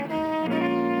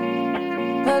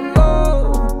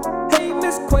hello. Hey,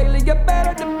 Miss Quayle, you're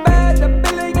better than bad, a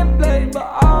billion flavor.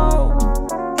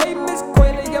 Oh, hey, Miss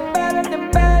Quayle, you're better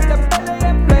than bad, a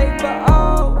billion flavor.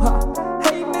 Oh,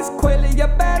 hey, Miss Quayle,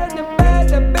 you're better than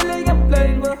bad, a billion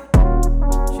flavor.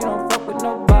 She don't fuck with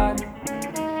nobody,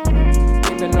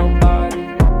 even nobody.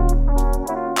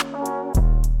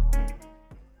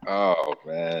 Oh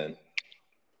man,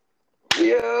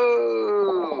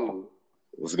 Yo,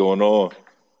 what's going on?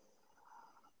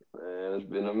 man, it's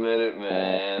been a minute,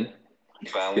 man.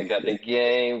 Finally got the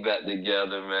game back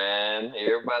together, man.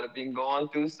 Everybody been going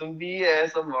through some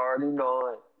BS. I'm already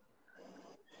knowing.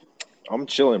 I'm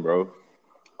chilling, bro.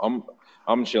 I'm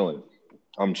I'm chilling.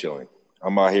 I'm chilling.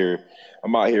 I'm out here.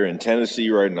 I'm out here in Tennessee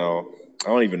right now. I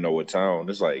don't even know what town.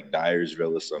 It's like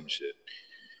Dyersville or some shit.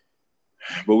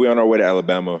 But we're on our way to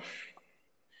Alabama.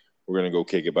 We're gonna go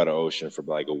kick it by the ocean for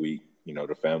like a week.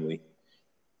 The family.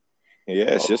 And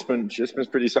yeah, Oh, shit's been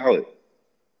pretty solid.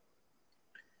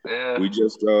 yeah,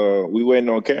 We waiting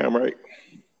on Cam, right?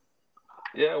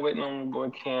 yeah. Waiting on boy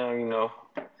Cam.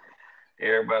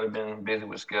 Everybody been busy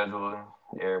with scheduling.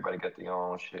 Everybody got their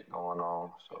own shit going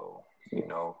on. So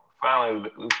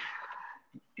finally,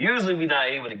 usually we not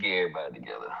able to get everybody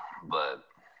together, but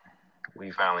we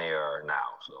finally are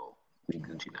now. So we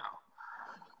Gucci now.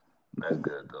 That's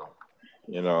good though.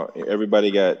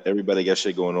 Everybody got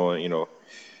shit going on.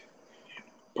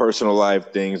 Personal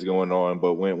life things going on.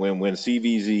 But when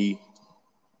CVZ,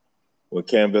 when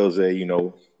Cam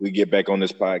Vilze, we get back on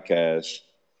this podcast,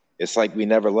 it's like we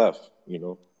never left.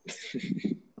 Bro,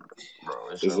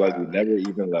 it's a It's like we wrap. never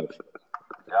even left.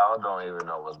 Y'all don't even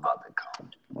know what's about to come.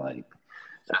 Like,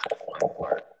 that's the funny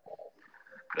part.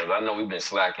 Because I know we've been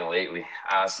slacking lately.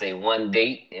 I'll say one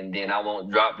date and then I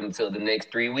won't drop until the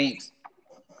next 3 weeks.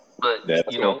 But, Yeah,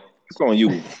 that's on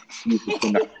you.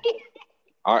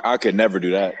 I could never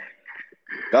do that.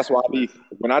 That's why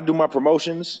when I do my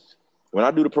promotions, when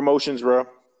I do the promotions, bro,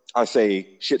 I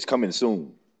say shit's coming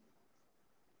soon.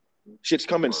 Shit's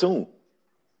coming soon.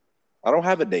 I don't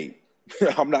have a date.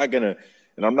 I'm not gonna,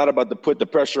 and I'm not about to put the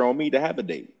pressure on me to have a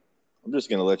date. I'm just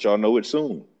gonna let y'all know it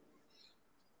soon.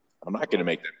 I'm not gonna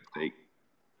make that mistake.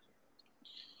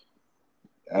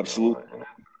 Absolutely.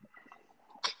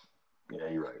 Yeah,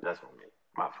 you're right. That's on me.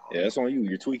 My fault. Yeah, that's on you.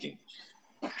 You're tweaking.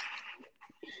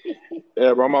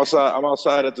 Yeah, bro. I'm outside. I'm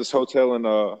outside at this hotel and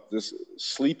this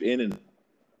sleep in, and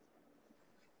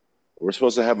we're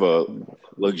supposed to have a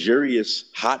luxurious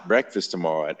hot breakfast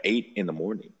tomorrow at 8 in the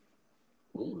morning.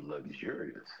 Ooh,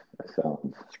 luxurious. That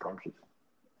sounds scrumptious.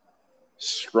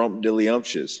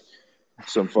 Scrumptious.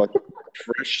 Some fucking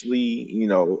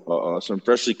some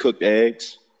freshly cooked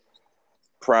eggs.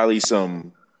 Probably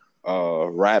some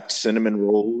wrapped cinnamon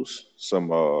rolls.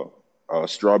 Some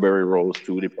strawberry rolls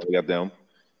too. They probably got them.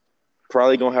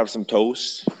 Probably gonna have some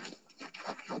toast.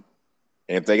 And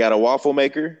if they got a waffle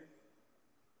maker,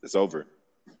 it's over.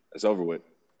 It's over with.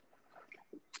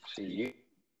 See, you.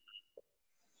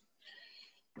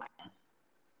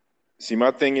 See,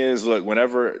 my thing is, look,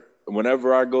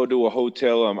 whenever I go to a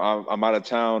hotel, I'm out of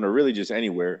town or really just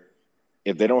anywhere.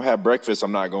 If they don't have breakfast,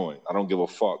 I'm not going. I don't give a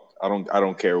fuck. I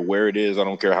don't care where it is. I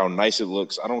don't care how nice it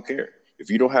looks. I don't care. If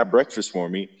you don't have breakfast for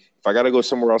me, if I gotta go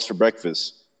somewhere else for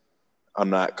breakfast, I'm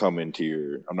not coming to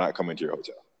your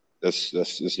hotel. That's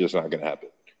just not gonna happen.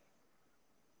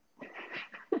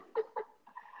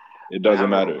 It Man, I doesn't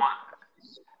remember matter. one.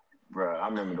 Bro, I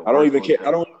remember the I don't worst even care. I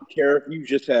hotel. don't even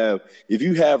care if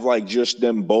you have like just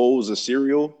them bowls of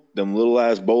cereal, them little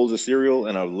ass bowls of cereal,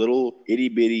 and a little itty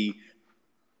bitty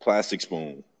plastic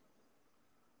spoon.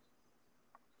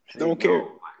 See, Don't care.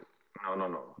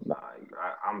 no. Nah,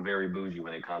 I'm very bougie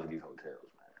when it comes to these hotels,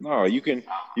 No, you can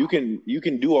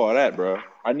do all that, bro.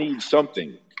 I need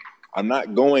something. I'm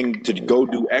not going to go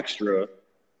do extra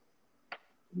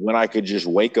when I could just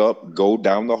wake up, go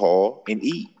down the hall, and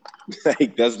eat.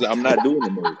 Like I'm not doing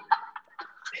the most.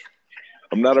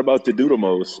 I'm not about to do the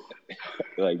most.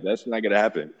 Like that's not gonna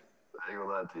happen. I ain't gonna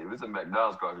lie to you. If it's a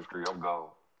McDonald's across the street, I'm gone.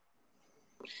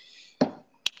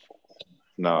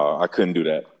 No, I couldn't do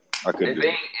that. I couldn't If do they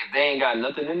that. if they ain't got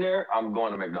nothing in there, I'm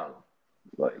going to McDonald's.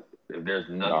 Like if there's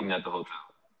No, nothing at the hotel.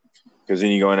 because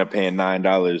then you're going to end up paying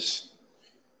 $9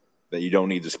 that you don't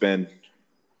need to spend.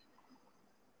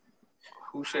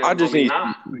 Who said I it's gonna just be need.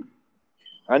 nine?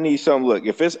 I need some. Look,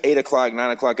 if it's 8 o'clock,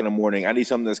 9 o'clock in the morning, I need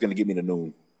something that's going to get me to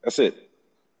noon. That's it.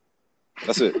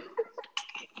 That's it.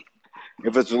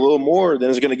 If it's a little more, then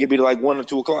it's going to get me to like 1 or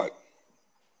 2 o'clock.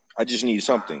 I just need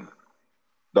something.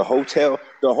 The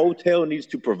hotel needs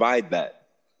to provide that.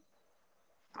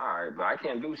 All right, but I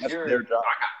can't do That's cereal. their job.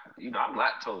 I'm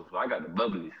lactose, so I got the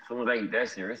bubbly. As soon as I eat that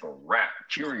cereal, it's a wrap.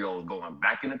 Cheerios going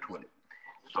back in the toilet.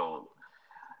 So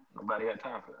Nobody got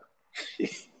time for that.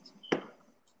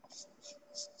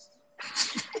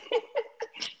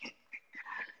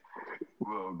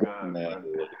 Oh God, man.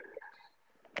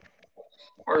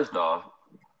 First off,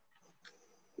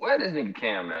 where this nigga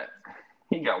Cam at?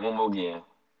 He got one more game.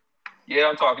 Yeah,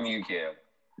 I'm talking to you, Cam.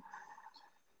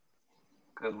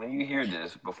 Because when you hear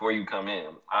this before you come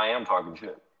in, I am talking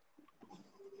shit.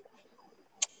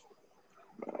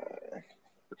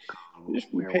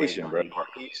 Just be patient, bro.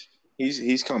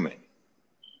 He's coming.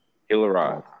 He'll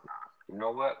arrive. You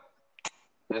know what?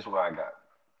 This is what I got.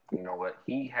 You know what?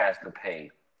 He has to pay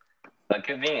a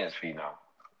convenience fee now.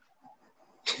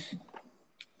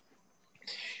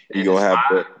 You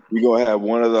gonna have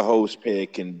one of the hosts pay a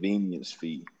convenience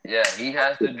fee. Yeah, he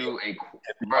has to do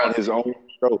on his own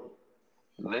show.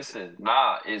 Listen,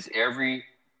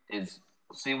 it's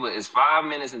 5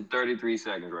 minutes and 33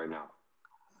 seconds right now.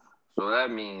 So that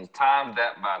means times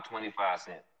that by 25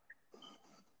 cents.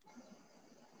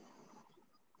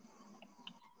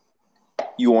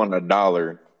 You want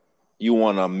 $1. You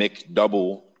want a mixed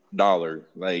double $1.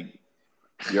 Like,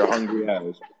 you're hungry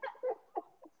as.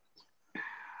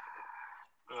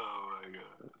 Oh my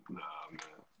God. Nah, man.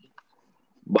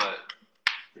 But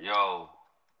yo,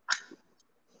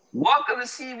 welcome to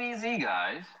CVZ,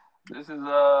 guys. This is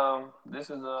one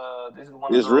of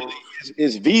those.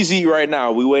 It's VZ right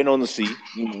now. We waiting on the C,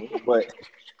 but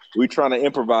we trying to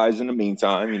improvise in the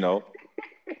meantime,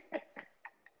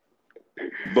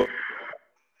 But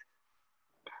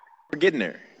we're getting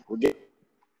there.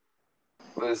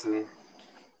 Listen,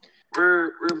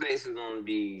 we're basically going to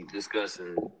be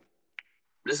discussing.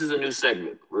 This is a new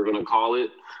segment. We're going to call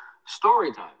it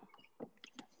Story Time,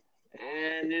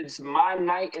 and it's my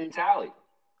night in Tally.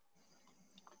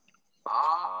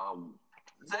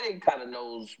 Zay kind of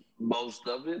knows most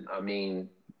of it. I mean,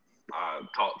 I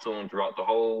talked to him throughout the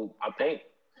whole, I think,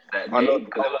 that day.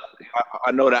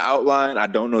 I know the outline. I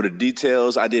don't know the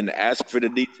details. I didn't ask for the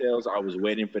details. I was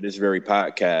waiting for this very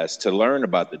podcast to learn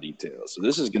about the details. So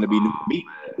this is going to be new to me.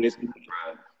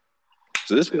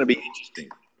 So this is going to be interesting.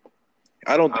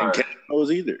 I don't think Ken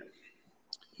knows either.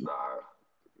 Nah.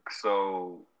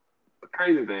 So the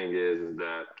crazy thing is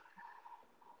that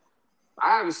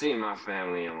I haven't seen my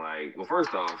family in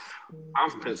first off,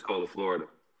 I'm from Pensacola, Florida.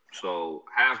 So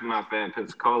half of my family in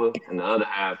Pensacola and the other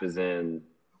half is in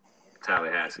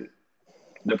Tallahassee.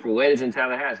 The parade is in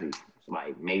Tallahassee. It's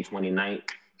like May 29th.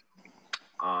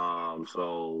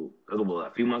 So it was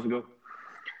a few months ago.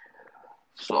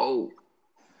 So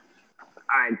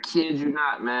I kid you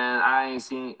not, man. I ain't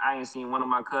seen one of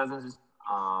my cousins.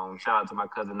 Shout out to my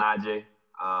cousin Najee.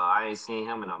 I ain't seen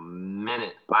him in a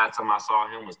minute. Last time I saw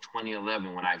him was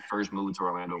 2011 when I first moved to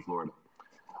Orlando, Florida.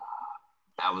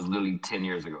 That was literally 10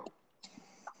 years ago.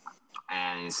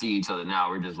 And to see each other now,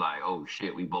 we're just like, oh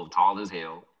shit, we both tall as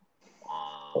hell.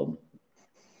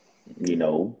 We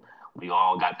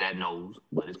all got that nose,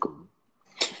 but it's cool.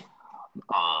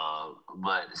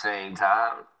 But at the same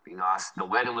time, the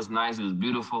wedding was nice. It was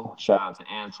beautiful. Shout out to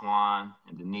Antoine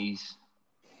and Denise.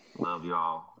 Love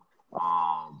y'all.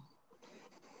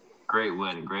 Great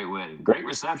wedding, great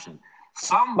reception.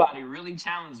 Somebody really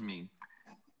challenged me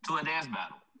to a dance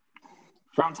battle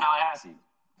from Tallahassee.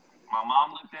 My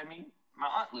mom looked at me, my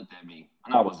aunt looked at me,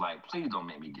 and I was like, please don't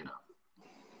make me get up.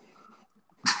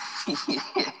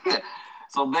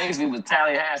 So basically it was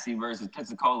Tallahassee versus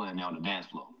Pensacola and on the dance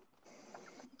floor.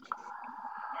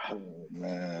 Oh,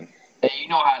 man. Hey, you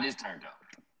know how this turned out.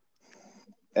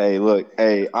 Hey, look.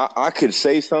 Hey, I could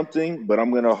say something, but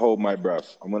I'm gonna hold my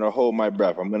breath. I'm gonna. No,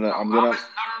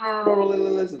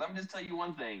 listen. I'm just telling you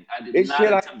one thing. I did not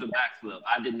attempt a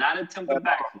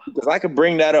backflip. Because I could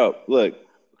bring that up. Look,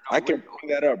 I can bring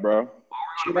that up, bro.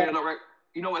 We're gonna bring it up, right?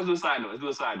 You know what? Let's do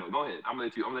a side note. Go ahead. I'm gonna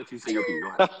let you say your piece. Go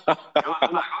ahead. Go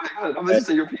ahead. I'm gonna let you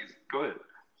say your piece. Go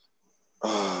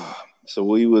ahead. So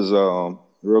we was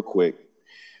real quick.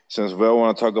 Since Vel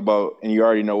want to talk about, and you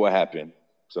already know what happened.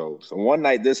 So one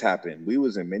night this happened. We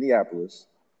was in Minneapolis.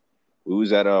 We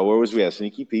was at where was we at?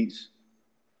 Sneaky Pete's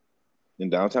in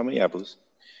downtown Minneapolis.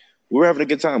 We were having a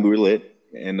good time. We were lit,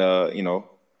 and we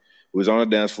was on the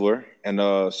dance floor. And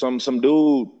some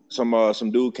dude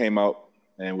came out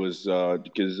and was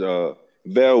because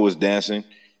Vel was dancing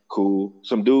cool.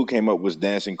 Some dude came up was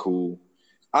dancing cool.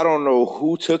 I don't know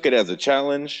who took it as a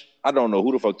challenge. I don't know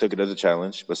who the fuck took it as a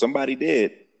challenge, but somebody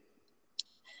did.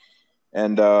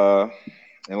 And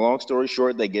long story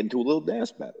short, they get into a little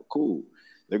dance battle. Cool.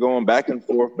 They're going back and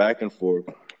forth.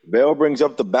 Vel brings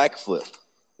up the backflip.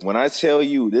 When I tell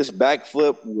you this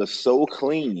backflip was so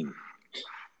clean.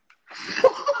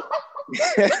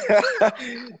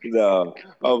 No,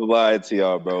 I'm lying to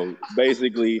y'all, bro.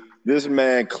 Basically, this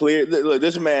man look,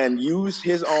 this man used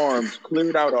his arms,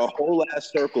 cleared out a whole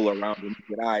ass circle around him.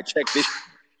 Said, all right, check this.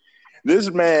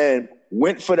 This man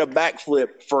went for the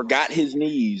backflip, forgot his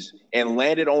knees, and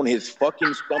landed on his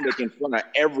fucking stomach in front of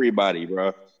everybody,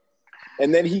 bro.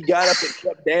 And then he got up and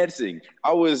kept dancing.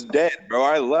 I was dead, bro.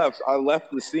 I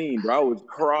left the scene, bro. I was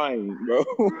crying, bro.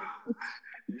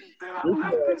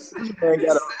 This man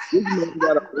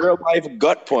got a real life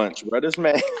gut punch, bro. This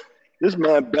man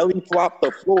belly flopped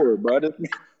the floor, bro.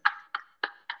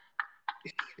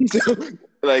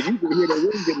 Like you could hear the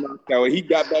wind get knocked out. He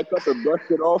got back up and brushed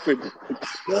it off, and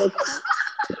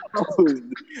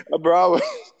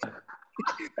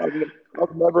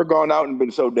I've never gone out and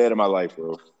been so dead in my life,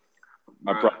 bro.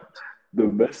 The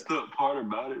best part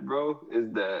about it, bro,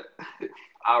 is that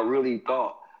I really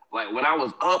thought, like, when I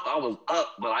was up,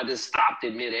 but I just stopped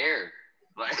in midair.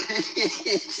 Like,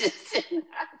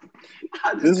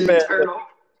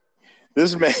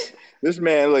 This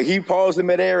man, look, he paused in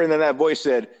midair, and then that voice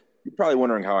said, "You're probably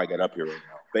wondering how I got up here right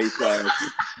now."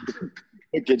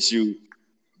 Look at you.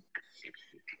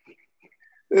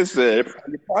 Listen,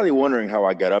 you're probably wondering how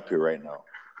I got up here right now.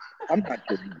 I'm not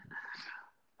kidding.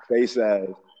 Face ass.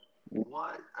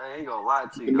 What? I ain't gonna lie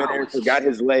to you. Midair, forgot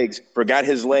his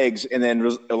legs, and then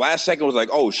the last second was like,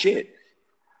 "Oh shit,"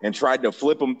 and tried to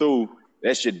flip him through.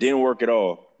 That shit didn't work at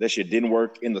all. That shit didn't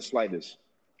work in the slightest.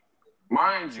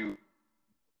 Mind you,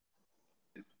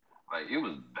 like, it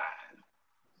was bad.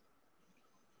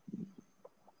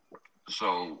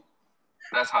 So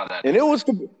that's how that. And it was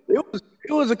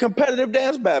a competitive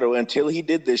dance battle until he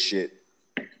did this shit.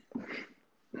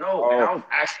 No, and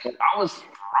I was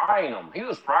frying him. He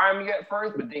was frying me at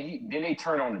first, but then they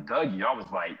turned on the Dougie. I was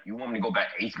like, "You want me to go back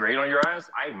 8th grade on your ass?"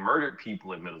 I murdered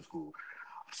people in middle school,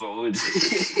 so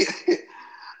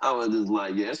I was just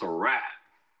like, "Yeah, it's a wrap."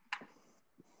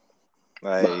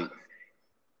 Like,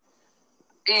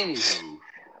 anywho,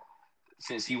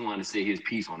 since he wanted to say his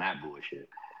piece on that bullshit.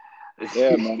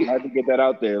 Yeah, man, I had to get that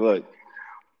out there. Look,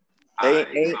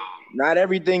 not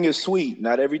everything is sweet.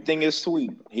 Not everything is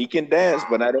sweet. He can dance,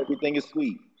 but not everything is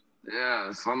sweet.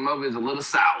 Yeah, some of it's a little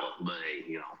sour, but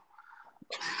you know.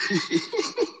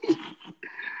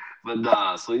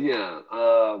 But so yeah,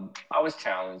 I was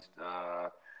challenged.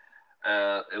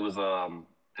 It was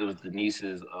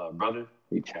Denise's brother.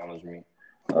 He challenged me.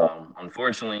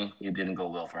 Unfortunately, it didn't go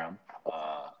well for him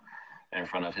in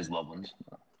front of his loved ones.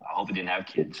 I hope he didn't have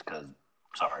kids, because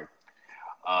sorry.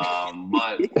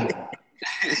 But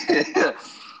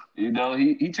you know,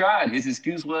 he tried. His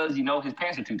excuse was, you know, his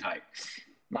pants are too tight.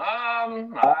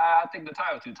 I think the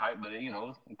tie was too tight, but you know,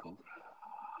 it's cool.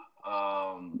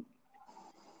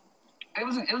 It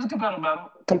was a competitive battle.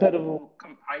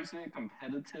 How you say it?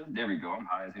 Competitive? There we go. I'm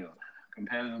high as hell.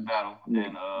 Competitive battle,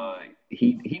 and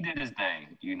he did his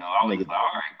thing. You know, I was like, all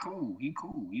right, cool. He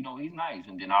cool. You know, he's nice.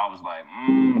 And then I was like,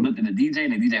 looked at the DJ,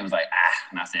 and the DJ was like,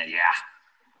 and I said, yeah.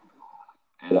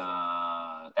 And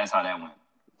that's how that went.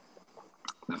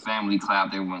 The family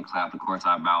clapped, everyone clapped. Of course,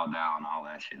 I bowed down, all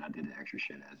that shit. I did the extra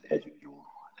shit as usual.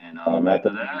 And after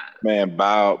that, man,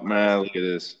 look at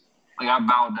this. Like, I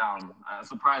bowed down. I'm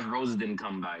surprised roses didn't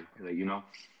come by, like, you know.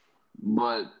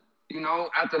 But you know,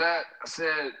 after that, I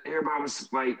said everybody was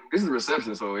like, this is a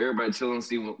reception, so everybody chilling,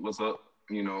 see what's up,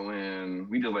 you know. And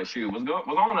we just like, shoot, what's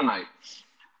on tonight?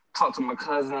 Talk to my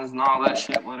cousins and all that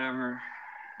shit, whatever.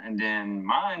 And then,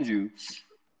 mind you,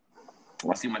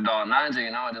 I see my dog Najee,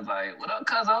 and I was just like, what up,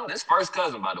 cousin? This first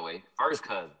cousin, by the way. First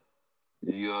cousin.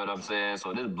 You know what I'm saying?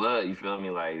 So this blood, you feel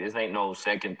me? Like, this ain't no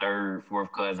second, third, fourth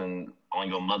cousin on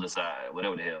your mother's side,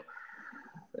 whatever the hell.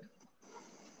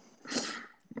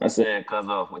 I said, cuz,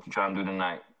 what you trying to do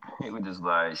tonight? He was just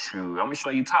like, shoot, I'm going to show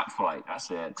you Top Flight. I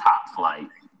said, Top Flight?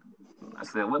 I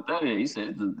said, what that is? He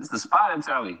said, it's the spot in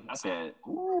Tally. I said,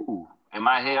 ooh. In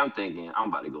my head, I'm thinking, I'm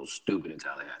about to go stupid in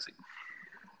Tallahassee.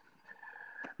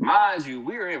 Mind you,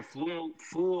 we are in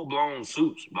full-blown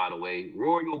suits, by the way.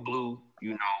 Royal blue,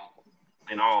 you know,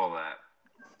 and all that.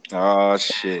 Oh,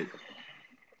 shit.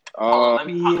 Hold up,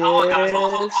 guys.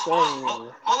 Hold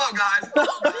up, guys.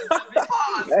 Let me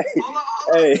pause. Hold up.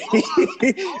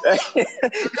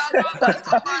 Let's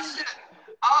talk about shit.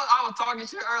 I was talking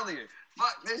shit earlier.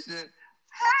 Fuck this shit.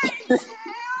 Hey, Sam.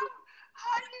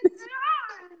 How you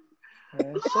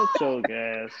doing? Man, shut your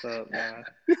gas up, man.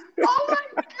 Oh, my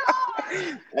God.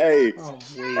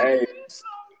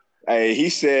 Hey, he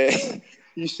said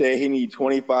he need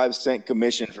 25-cent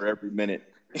commission for every minute.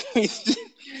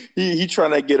 He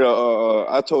trying to get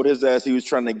I told his ass he was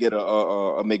trying to get a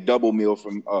McDouble meal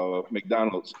from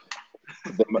McDonald's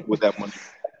with that money.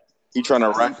 He trying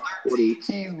to rack 13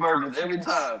 cheeseburgers every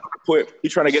time. he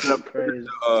trying to get enough Crazy.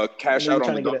 cash And out nigga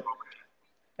on the trying to dog.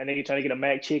 And nigga trying to get a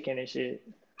Mac chicken and shit.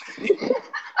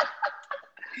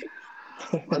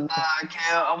 But nah,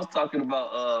 Cal, I was talking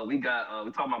about we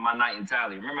talking about my night in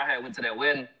Tally. Remember I went to that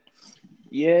wedding?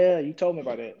 Yeah, you told me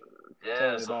about that. Yeah,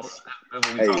 Tell me so about it. that's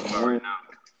what we Hey, talking about right now.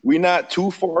 we not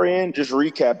too far in. Just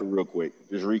recap it real quick.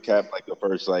 Just recap like the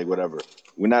first whatever.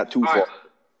 We're not too All far. right.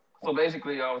 So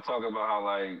basically, I was talking about how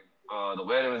the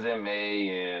wedding was in May,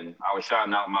 and I was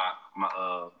shouting out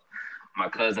my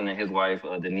cousin and his wife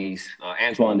Denise,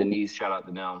 Antoine Denise. Shout out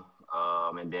to them.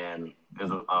 And then there's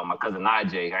my cousin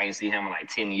Najee. I ain't seen him in like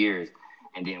 10 years,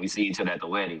 and then we see each other at the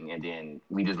wedding, and then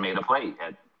we just made a play.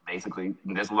 Basically,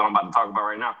 that's what I'm about to talk about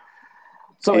right now.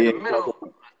 So in the middle.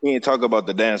 He ain't talk about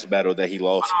the dance battle that he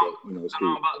lost.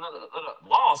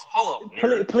 Lost. Hold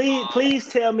up. Please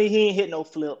tell me he ain't hit no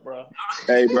flip, bro.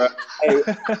 Hey, bro. Hey,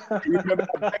 you remember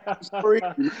that story?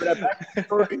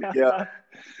 Yeah.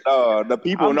 The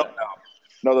people know now.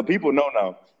 No, the people know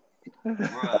now. Wait,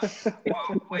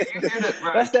 you hear that,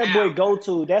 bro? That's that boy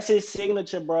go-to. That's his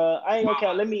signature, bro. I ain't gonna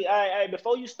count. Let me.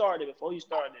 Before you start this,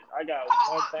 I got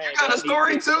one thing. You got a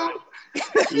story too?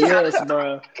 Yes,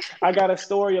 bro. I got a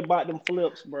story about them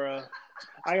flips, bro.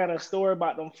 Let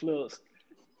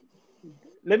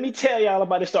me tell y'all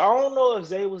about this story. I don't know if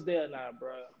Zay was there or not,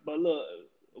 bro. But look,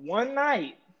 one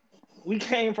night we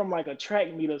came from like a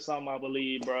track meet or something, I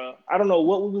believe, bro. I don't know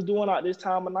what we was doing out this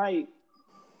time of night.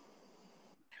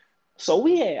 So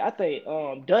we had, I think,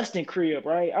 Dustin crib,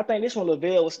 right? I think this one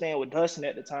Lavelle was staying with Dustin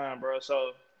at the time, bro.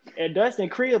 So at Dustin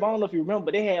crib, I don't know if you remember,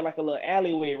 but they had like a little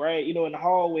alleyway, right? You know, in the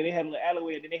hallway, they had a little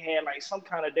alleyway, and then they had like some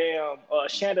kind of damn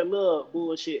chandelier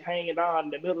bullshit hanging down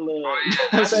in the middle of it. Oh, yeah,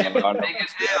 that shit was big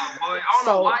as hell, boy. I don't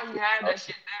know why he had that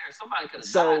shit there. Somebody could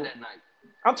have died that night.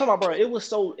 I'm talking about, bro, it was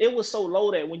so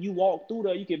low that when you walk through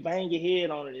there, you could bang your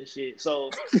head on it and shit. So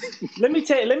let me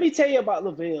tell you about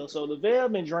Lavelle. So Lavelle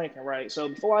been drinking, right? So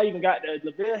before I even got there,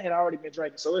 Lavelle had already been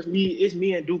drinking. So it's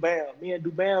me and Dubam. Me and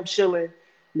Dubam chilling.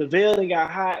 Lavelle done got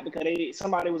hot because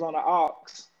somebody was on the aux.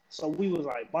 So we was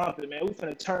like bumping, man. We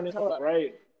finna turn this up,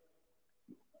 right?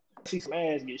 See some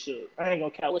ass get shook. I ain't gonna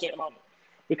count at the moment.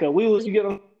 Because we was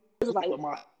like with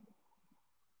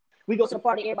we go to the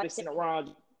party, everybody sitting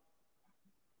around.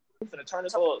 We finna turn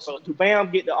this up. So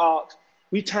Dubam get the aux.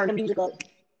 We turn the music up to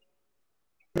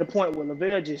the point where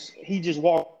Lavelle just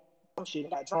walked shit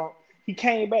and got drunk. He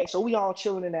came back, so we all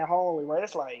chilling in that hallway, right?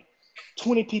 It's like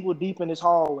 20 people deep in this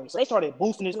hallway. So they started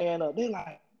boosting this man up. They're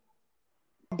like,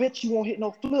 I bet you won't hit no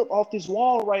flip off this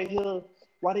wall right here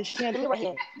while this chandelier right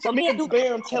here. So me and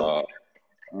Dubam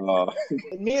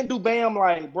me and Dubam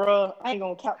like, bro, I ain't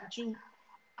gonna count with you.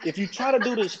 If you try to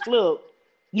do this flip,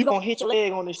 you gonna hit your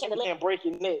leg on this chandelier and break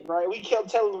your neck, right? We kept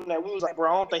telling him that. We was like, bro,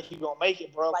 I don't think he gonna make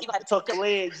it, bro. Like, you gotta tuck your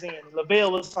legs in.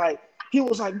 Lavelle was like,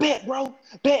 bet, bro,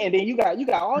 bet. And then you got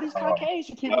all these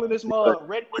Caucasian people in this mug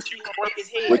ready to see him break his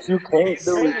head. What you can't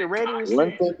do.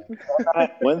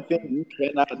 One thing you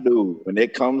cannot do when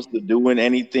it comes to doing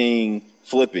anything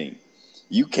flipping,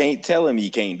 you can't tell him he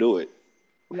can't do it.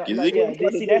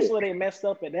 That's where they messed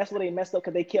up. And that's where they messed up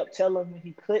because they kept telling him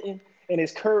he couldn't, and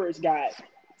his courage got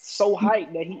so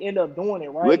hyped that he ended up doing it,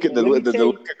 right? Look at the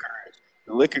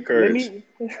liquor courage.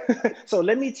 So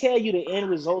let me tell you the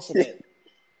end results of that.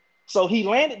 So he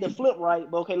landed the flip right,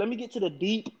 but okay, let me get to the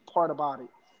deep part about it.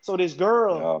 So this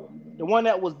girl, the one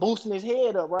that was boosting his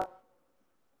head up, right?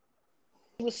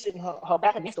 She was sitting her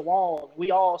back against the wall.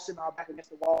 We all sitting our back against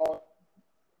the wall.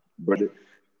 Brother.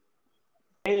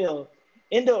 Hell,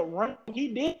 ended up running.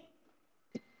 He did.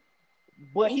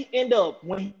 But he ended up,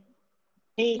 when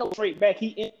he ain't go straight back,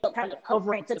 he ended up kind of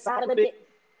hovering to the side of the bit.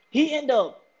 He ended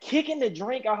up kicking the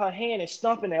drink out her hand and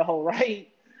stumping that hoe, right?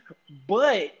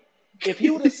 But if he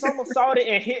would have somersaulted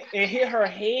and hit her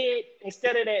head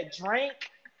instead of that drink,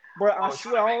 bro, I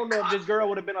swear I don't know if this girl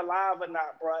would have been alive or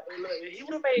not, bro. Look, he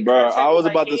would have made. Bro, I was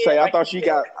about to say, I thought she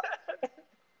got.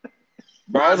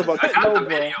 Bro, I was about to say, I got the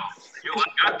video. Yo,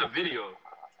 I got the video.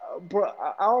 Bro,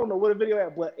 I don't know what the video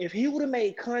at, but if he would have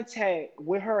made contact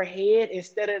with her head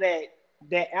instead of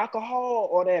that alcohol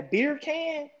or that beer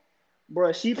can,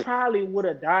 bro, she probably would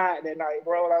have died that night,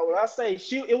 bro. Like when I say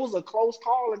it was a close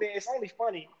call, and then it's only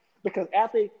funny because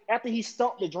after he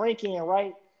stumped the drink in,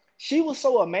 right? She was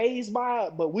so amazed by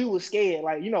it, but we was scared.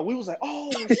 Like, you know, we was like,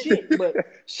 oh shit, but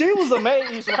she was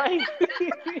amazed, right?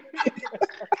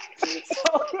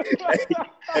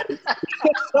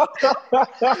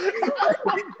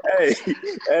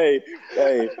 Hey.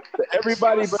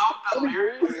 Everybody, but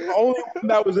the only one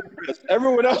that was impressed.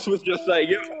 Everyone else was just like,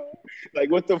 yo, like,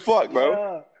 what the fuck,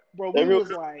 bro? Bro, we was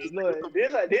like, look,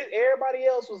 this everybody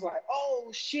else was like,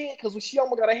 oh shit, because she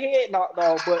almost got her head knocked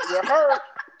off. But with her,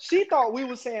 she thought we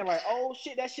was saying like, oh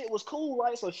shit, that shit was cool,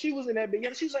 right? So she was in that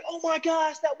beginning. She was like, oh my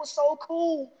gosh, that was so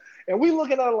cool. And we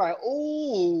looking at her like,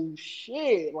 oh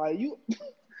shit, like you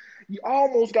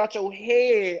almost got your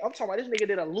head. I'm talking about this nigga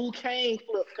did a Liu Kang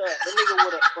flip cut. The nigga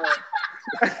would have, bro.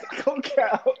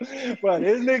 Bro,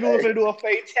 this nigga was gonna do a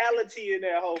fatality in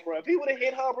that hole, bro. If he would have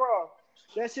hit her, bro,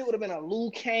 that shit would have been a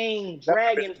Liu Kang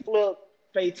dragon flip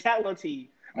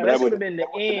fatality. Like, that would have been the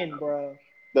end, bro.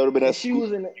 That would have been that. She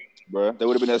was in it, bro. That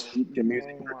would have been that sweet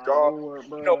music. Oh, Her my jaw, Lord,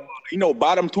 bro. you know,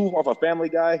 bottom tooth off a Family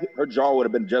Guy. Her jaw would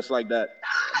have been just like that.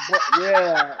 But,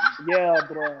 yeah,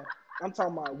 bro. I'm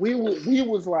talking about we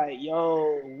was like,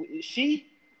 yo, she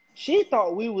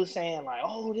thought we was saying like,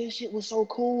 oh, this shit was so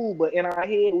cool, but in our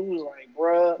head we was like,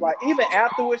 bro, like even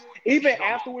afterwards,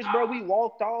 bro, we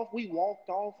walked off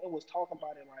and was talking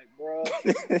about it like, bro,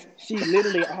 she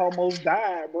literally almost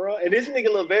died, bro. And this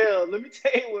nigga Lavelle, let me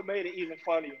tell you what made it even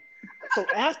funnier. So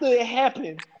after it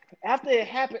happened,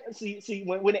 see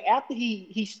when after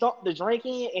he stuck the drink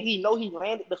in and he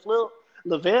landed the flip.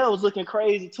 Lavelle was looking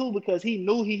crazy too because he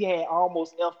knew he had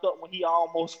almost effed up when he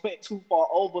almost went too far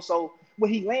over. So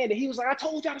when he landed, he was like, I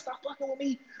told y'all to stop fucking with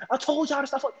me. I told y'all to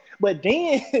stop fucking. But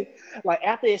then, like,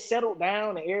 after it settled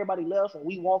down and everybody left and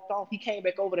we walked off, he came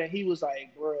back over there and he was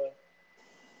like, bro,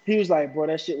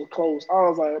 that shit was close. I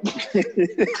was like,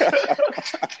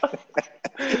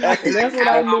 that's what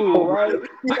I knew, right?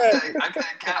 I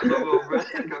can't count no more, bro.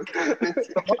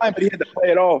 But he had to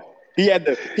play it off. He had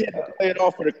to play it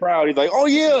off for the crowd. He's like, oh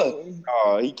yeah.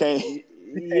 Oh, he can't. He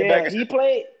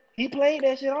played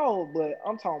that shit off. But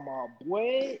I'm talking about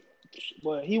boy.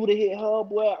 But he would have hit her,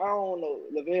 boy. I don't know.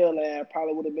 Lavelle lad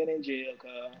probably would have been in jail,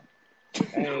 cuz.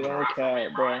 I ain't gonna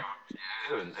count, bro. Yeah,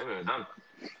 they would have done.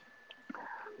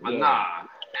 But nah,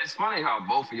 it's funny how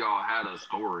both of y'all had a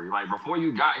story. Like before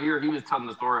you got here, he was telling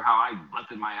the story how I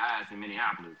busted my ass in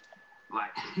Minneapolis.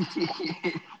 Like.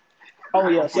 Oh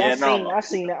yeah, see, I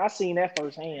seen that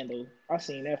firsthand, though. I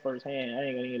seen that firsthand. I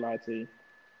ain't gonna even lie to you.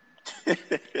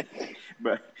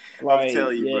 But like, I'll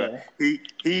tell you, bro.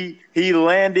 He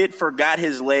landed, forgot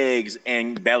his legs,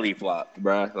 and belly flopped,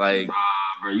 bro. Like,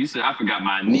 bro, you said I forgot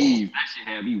my knees. That shit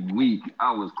had me weak.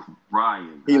 I was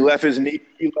crying. He left his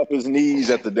knees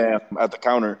at the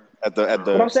counter. But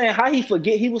I'm saying, how he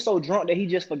forget? He was so drunk that he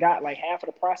just forgot like half of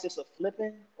the process of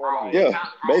flipping.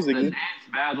 Basically. The dance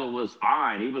battle was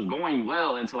fine. He was going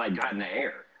well until I got in the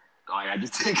air. Like I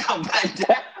just didn't come back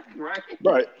down, right?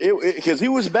 Right, because he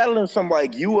was battling some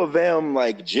like U of M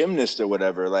like gymnast or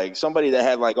whatever, like somebody that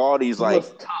had like all these like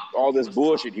all this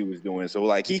bullshit he was doing. So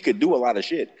like he could do a lot of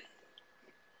shit.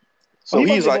 So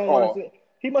he's like,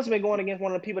 he must have been going against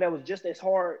one of the people that was just as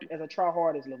hard as a try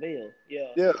hard as Lavelle. Yeah.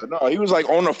 Yeah, no, he was like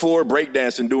on the floor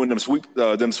breakdancing, doing them sweep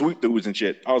throughs and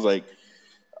shit. I was like,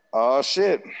 oh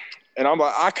shit. And I'm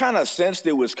like, I kind of sensed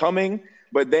it was coming,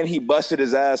 but then he busted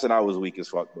his ass and I was weak as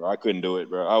fuck, bro. I couldn't do it,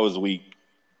 bro. I was weak.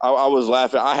 I was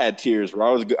laughing. I had tears,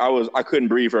 bro. I couldn't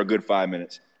breathe for a good 5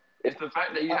 minutes. It's the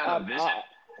fact that you had a vision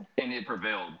and it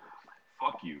prevailed.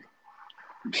 Fuck you.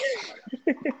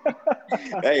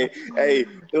 hey,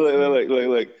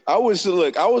 look. I was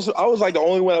like the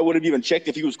only one that would have even checked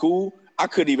if he was cool. I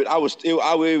couldn't even.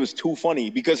 It was too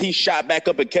funny because he shot back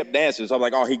up and kept dancing. So I'm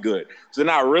like, oh, he good. So then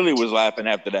I really was laughing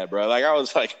after that, bro. Like I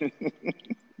was like,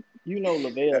 you know,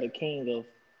 Lavelle, the king of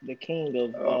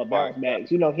bounce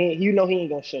backs. You know he ain't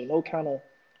gonna show no kind of.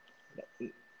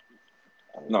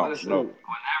 No. Whenever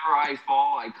I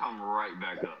fall, I come right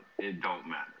back up. It don't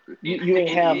matter. You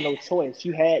ain't have no choice.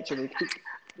 You had to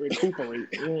recuperate.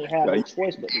 You ain't have no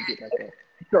choice but to get back up.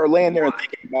 You start laying there and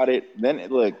thinking about it. Then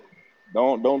look,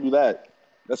 don't do that.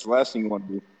 That's the last thing you want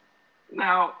to do.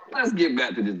 Now let's get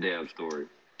back to this damn story,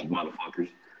 motherfuckers.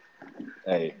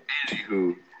 Hey.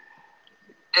 Anywho,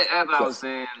 as I was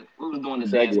saying, we was doing the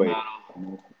dance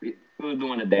battle. We was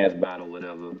doing the dance battle,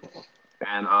 whatever.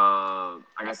 And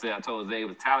like I said, I told Zay it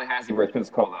was Tallahassee versus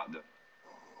Pensacola out there.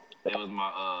 It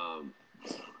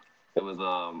was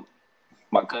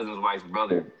my cousin's wife's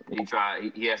brother.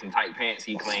 He had some tight pants.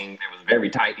 He claimed it was very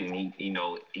tight and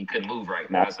he couldn't move right.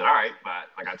 Now I said, all right, but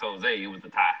like I told Zay, it was the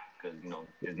tie because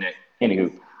his neck.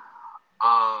 Anywho,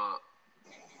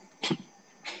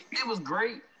 it was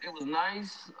great. It was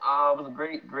nice. It was a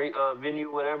great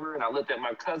venue, whatever. And I looked at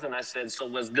my cousin. I said, so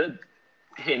what's good?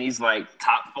 And he's like,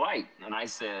 top flight. And I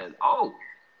said, oh.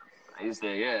 He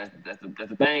said, yeah, that's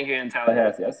the thing here in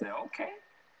Tallahassee. I said, okay.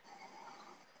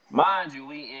 Mind you,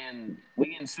 we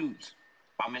in suits.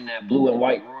 I'm in that blue and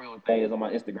white royal thing is on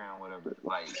my Instagram, whatever.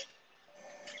 Like,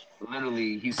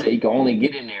 literally, he said he can only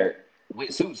get in there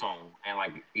with suits on and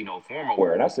like formal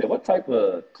wear. And I said, "What type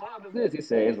of club is this?" He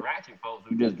said, "It's ratchet folks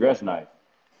who just dress nice."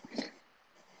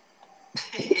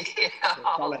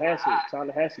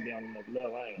 Tallahassee down in the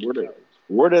love.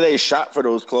 Where do they shop for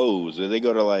those clothes? Do they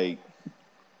go to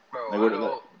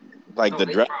Bro, the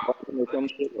dress or some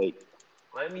shit? Like,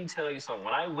 let me tell you something.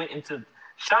 When I went into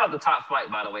shout out to Top Flight,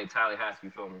 by the way, Tallahassee,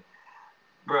 you feel me,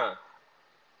 bruh.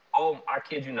 Oh, I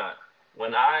kid you not.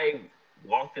 When I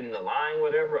walked in the line,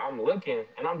 whatever, I'm looking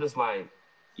and I'm just like,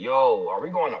 "Yo, are we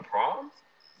going to prom?"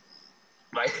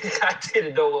 Like I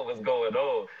didn't know what was going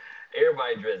on.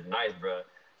 Everybody dressed nice, bruh. As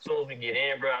soon as we get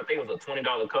in, bruh, I think it was a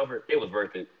 $20 cover. It was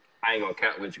worth it. I ain't gonna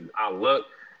cap with you. I looked.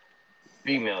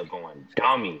 Females going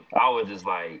dummy. I was just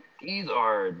like, these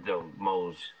are the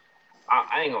most.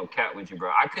 I ain't gonna cap with you, bro.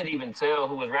 I couldn't even tell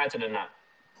who was ratchet or not.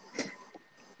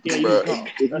 Yeah, you Bruh, can.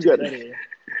 if That's you what got that is.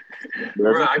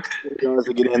 Bro, I guys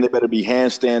to get in, they better be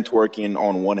handstand twerking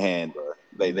on one hand, bro.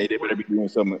 They better be doing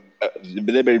some.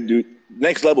 They better do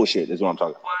next level shit. Is what I'm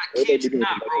talking about. What? Kid you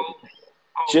not, bro. Oh,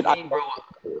 Shit, me, bro.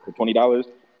 for $20.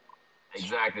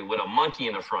 Exactly, with a monkey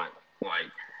in the front.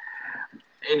 Like,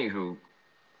 anywho,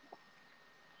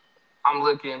 I'm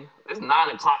looking. It's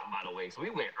 9:00, by the way, so we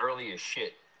went early as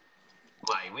shit.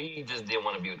 Like, we just didn't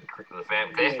want to be with the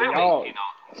family. Yeah, Cause family, y'all-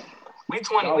 we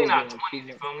 20, y'all we was not doing 20, too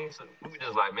you much. feel me? So we were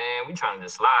just like, man, we trying to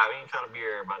just slide. We ain't trying to be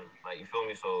everybody. Like, you feel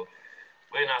me? So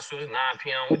we're not soon as 9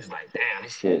 p.m. We just like, damn,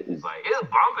 this shit is like, it's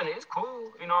bumping, it's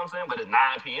cool, you know what I'm saying? But it's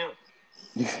 9 p.m.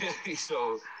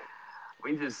 So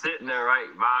we just sitting there, right,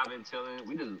 vibing, chilling.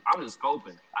 I'm just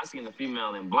scoping. I seen the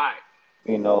female in black.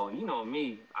 You know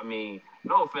me. I mean,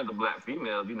 no offense to black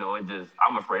females,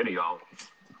 I'm afraid of y'all.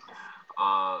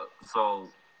 So,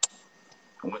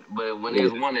 when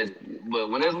there's one that's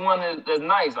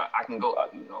nice, I can go. I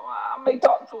may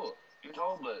talk to her,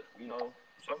 but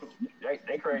some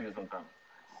they crazy sometimes.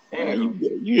 Man,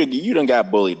 Anywho, you done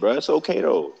got bullied, bro. It's okay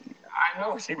though. I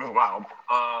know she was wild.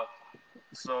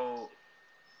 So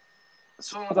as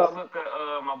soon as I looked at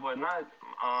my boy, my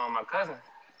cousin,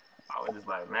 I was just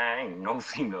like, man, ain't no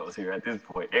females here at this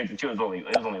point. It was only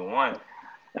one,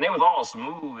 and they was all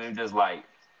smooth. It was just like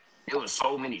it was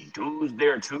so many dudes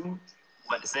there too.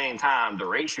 But at the same time, the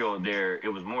ratio there, it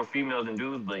was more females than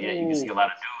dudes. But yeah, you can see a lot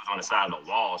of dudes on the side of the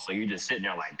wall. So you just sitting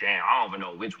there like, damn, I don't even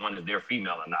know which one is their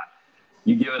female or not.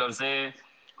 You get what I'm saying?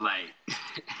 Like,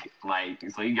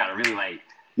 so you gotta really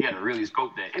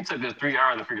scope that. It took us 3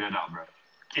 hours to figure that out, bro.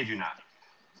 Kid you not.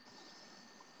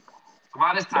 So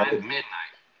by this time, it's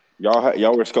midnight.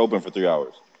 Y'all were scoping for 3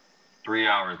 hours 3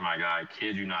 hours, my guy.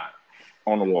 Kid you not.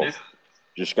 on the wall,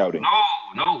 just scouting.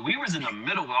 No, we was in the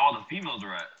middle where all the females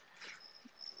were at.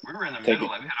 We were in the middle,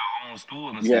 like we had our own stool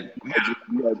and shit.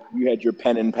 You had your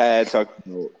pen and pad,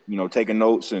 taking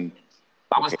notes and.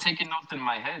 I was taking notes in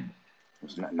my head.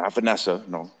 It's not Vanessa,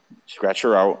 no. Scratch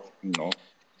her out, Nah,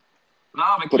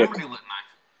 but Kimberly looked nice.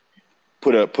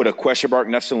 Put a question mark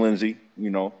next to Lindsay, Shut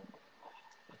your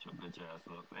bitch ass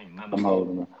up. Ain't nothing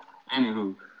holding her.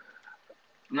 Anywho.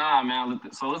 Nah, man.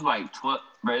 So it's like 12,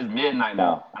 bro. It's midnight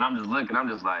now, and I'm just looking. I'm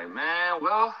just like, man,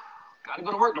 well, gotta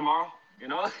go to work tomorrow.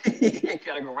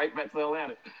 Gotta go right back to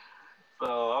Atlanta.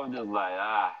 So I'm just like,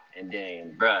 and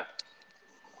then, bruh,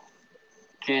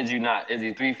 kid you not, it's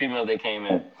these 3 females that came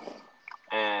in,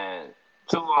 and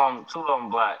two of them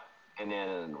black, and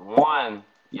then one,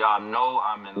 y'all know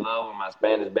I'm in love with my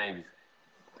Spanish babies.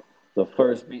 The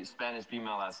first Spanish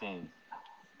female I seen.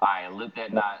 I looked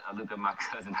at my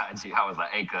cousin IG. I was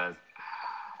like, hey, cuz,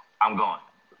 I'm going.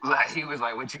 Like, he was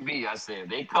like, what you mean? I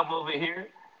said, they come over here,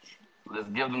 let's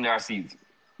give them their seats.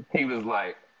 He was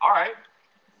like, all right.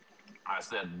 I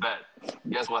said, bet.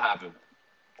 Guess what happened?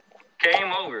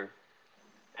 Came over,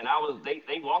 and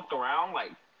they walked around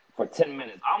like for 10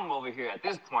 minutes. I'm over here at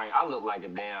this point. I look like a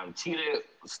damn cheetah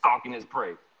stalking his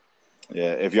prey.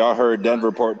 Yeah, if y'all heard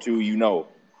Denver Part 2, you know.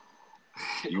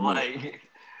 Like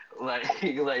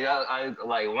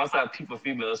once I peep a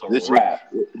female, it's a This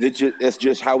wrap. That's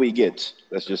just how he gets.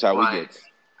 That's just how he gets.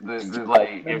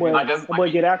 That boy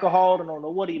get alcohol and don't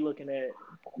know what he looking at.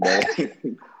 No.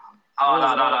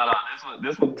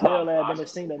 This one tough. I've been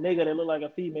seen a nigga that look like a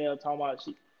female talking about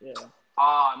shit. Yeah.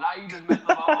 Oh, now you just messed up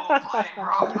the whole play,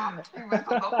 bro. You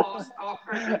messed up the whole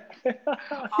story.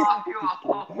 Oh, you a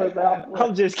whole.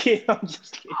 I'm just kidding.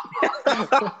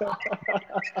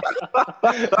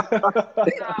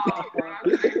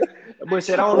 Boy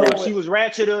said, I don't know if she was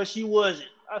ratchet or she wasn't.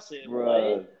 I said,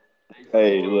 bro.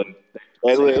 Hey, look.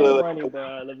 Funny,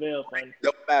 bro. Lavelle funny.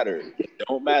 Don't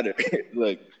matter.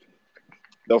 Look,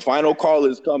 the final call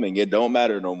is coming. It don't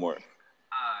matter no more. All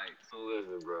right, so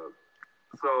listen, bro.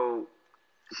 So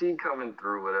she coming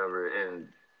through, whatever, and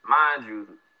mind you,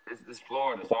 It's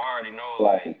Florida, so I already know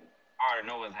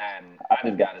what's happening. I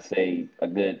just gotta say a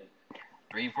good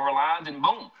 3-4 lines and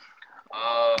boom.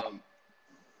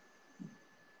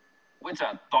 Which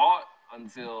I thought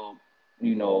until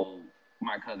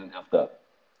my cousin effed up.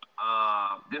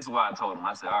 This is why I told him.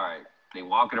 I said, all right, they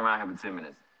walking around here for 10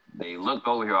 minutes. They looked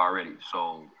over here already,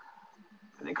 so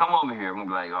if they come over here, I'm gonna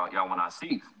be like, y'all want our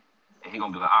seats? And he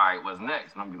gonna be like, all right, what's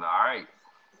next? And I'm gonna be like, all right,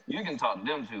 you can talk to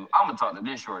them two. I'm gonna talk to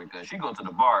this shorty because she go to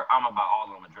the bar. I'm about all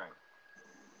of them a drink.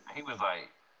 And he was like,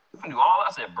 you can do all that?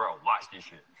 I said, bro, watch this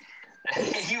shit.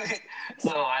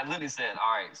 So I literally said,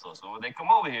 all right, so when they come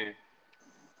over here,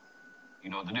 you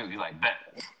know what to do. He's like,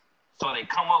 bet. So they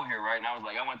come over here, right? And I was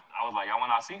like, y'all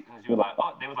want our seats? And she was like,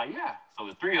 oh, they was like, yeah. So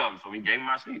there's 3 of them. So we gave them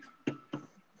our seats.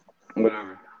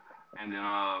 Whatever. And then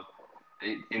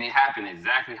it happened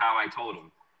exactly how I told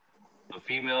him. The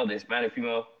Hispanic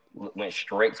female, went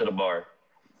straight to the bar.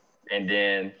 And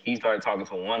then he started talking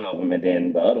to one of them, and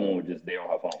then the other one was just there on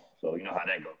her phone. So you know how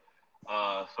that go.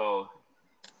 So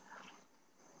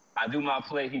I do my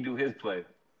play, he do his play.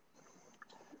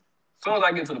 As soon as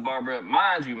I get to the bar, bro,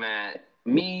 mind you, man,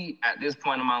 me at this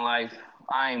point in my life,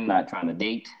 I'm not trying to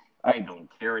date. I don't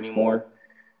care anymore.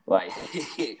 Like,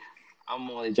 I'm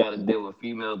only trying to deal with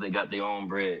females that got their own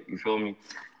bread. You feel me?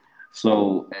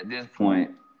 So at this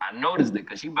point, I noticed it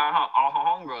because she bought all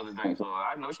her homegirls a drink. So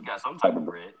I know she got some type of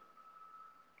bread.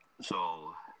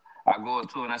 So I go up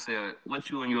to her and I said, what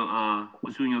you and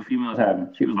your females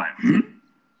having? She was like,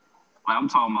 like I'm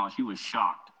talking about, she was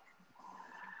shocked.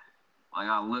 Like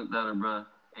I looked at her, bro.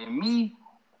 And me,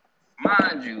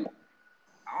 mind you,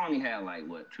 I only had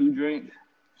 2 drinks.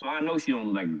 So I know she don't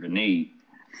look like a grenade.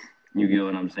 You get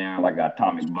what I'm saying? Like an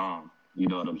atomic bomb. You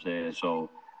know what I'm saying? So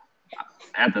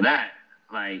after that,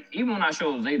 even when I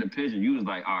showed Zay the picture, you was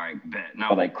like, all right, bet. And I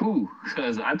was like, cool.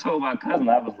 Because I told my cousin,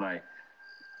 I was like,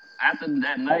 after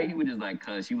that night, he was just like,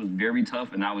 cuz she was very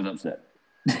tough and I was upset.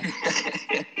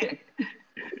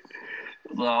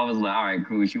 So I was like, all right,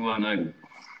 cool. She wasn't ugly.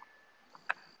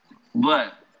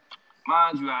 But,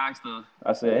 mind you, I asked her,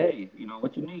 I said, hey,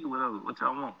 what you need, whatever, what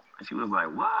y'all want? And she was like,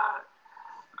 what?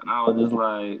 And I was just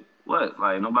like, what?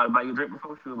 Like, nobody buy you a drink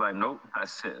before? She was like, nope. I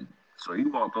said, so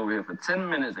you walked over here for 10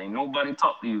 minutes, ain't nobody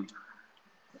talked to you.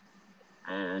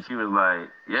 And she was like,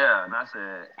 yeah. And I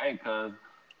said, hey, cuz,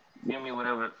 give me what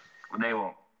they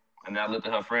want. And I looked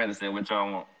at her friend and said, what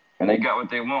y'all want? And they got what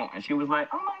they want. And she was like,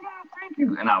 oh, my God, thank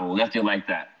you. And I left it like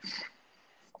that.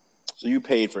 So you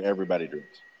paid for everybody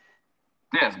drinks?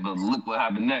 Yes, but look what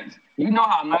happened next. You know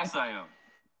how nice I am.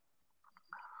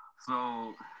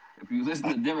 So if you listen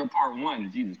to Denver Part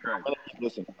 1, Jesus Christ. I'm gonna keep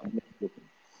listening.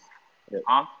 Yeah.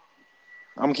 Huh?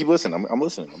 I'm gonna keep listening. I'm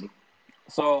listening.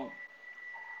 So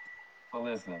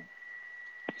listen.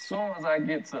 As soon as I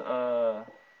get to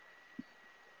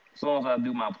as soon as I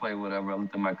do my play, whatever, I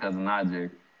looked at my cousin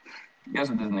Najee. Guess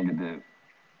what this nigga did?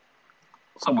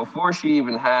 So before we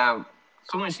even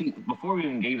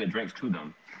gave the drinks to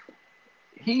them,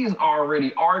 he's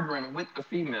already arguing with the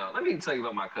female. Let me tell you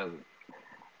about my cousin.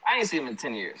 I ain't seen him in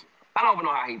 10 years. I don't even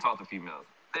know how he talks to females.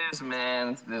 This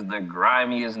man is the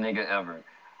grimiest nigga ever.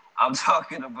 I'm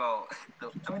talking about,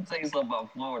 let me tell you something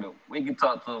about Florida. We can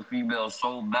talk to a female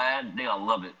so bad, they'll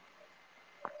love it.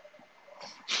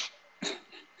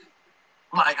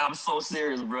 Like, I'm so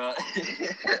serious, bro.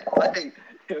 Like,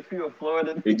 if you're a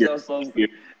Florida, They get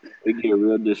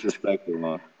real disrespectful,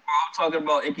 man. I'm talking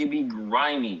about it can be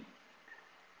grimy.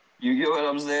 You get what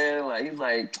I'm saying? Like, he's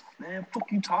like, man, fuck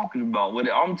you talking about? What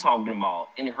I'm talking about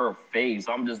in her face.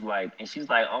 I'm just like, and she's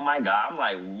like, oh my God. I'm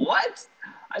like, what?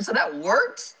 I said, that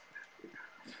works?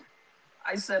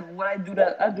 I said, when I do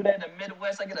that in the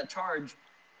Midwest, I get a charge.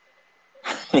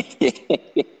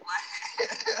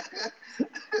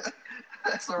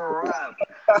 That's a wrap.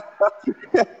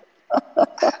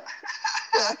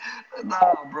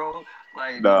 Nah, bro.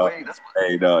 Like, No, wait, that's what.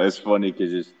 hey, no, it's funny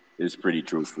because it's pretty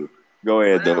truthful. Go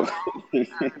ahead, though. Bro,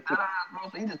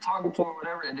 so he just talking to her or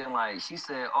whatever, and then she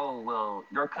said, oh, well,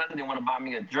 your cousin didn't want to buy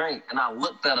me a drink. And I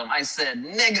looked at him, I said,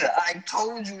 nigga, I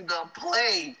told you to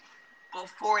play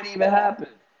before it even happened.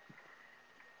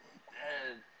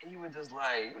 And he was just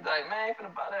like, man, I ain't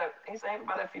finna buy that. He said, ain't finna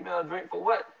buy that female a drink for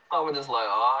what? I was just like,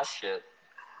 oh, shit.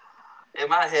 In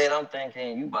my head, I'm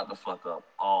thinking, you about to fuck up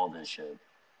all this shit.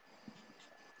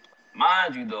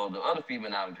 Mind you, though, the other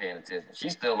female not even paying attention.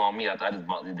 She's still on me after I just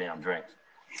bought these damn drinks.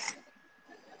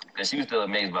 And she was still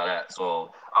amazed by that.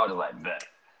 So I was just like, bet.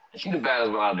 And she the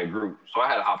baddest one out of the group. So I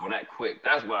had to hop on that quick.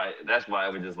 That's why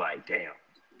it was just like, damn,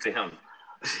 to him.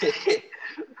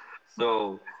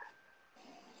 So,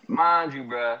 mind you,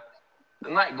 bruh, the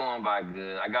night going by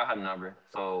good. I got her number.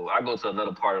 So I go to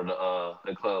another part of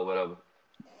the club, whatever.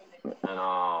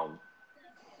 And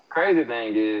crazy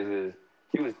thing is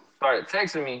she started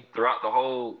texting me throughout the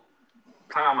whole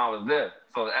time I was there.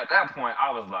 So at that point,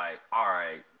 I was like, all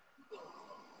right,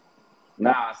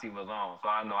 now I see what's on. So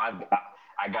I know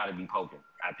I got to be poking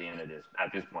at the end of this,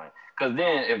 at this point. Because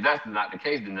then if that's not the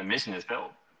case, then the mission is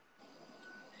failed.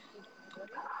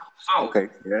 So Okay,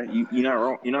 yeah, you're not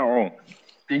wrong. You're not wrong.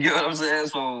 you get what I'm saying?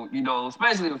 So,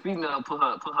 especially if a female put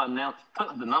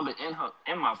the number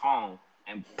in my phone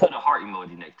and put a heart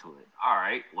emoji next to it. All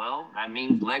right, well, that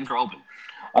means legs are open.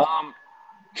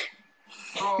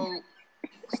 So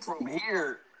from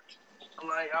here,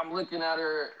 I'm looking at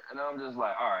her and I'm just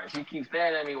like, all right, she keeps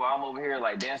staring at me while I'm over here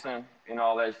like dancing and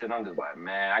all that shit. I'm just like,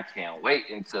 man, I can't wait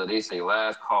until they say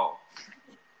last call.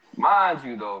 Mind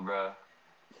you though, bro,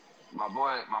 my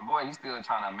boy, he's still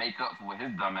trying to make up for what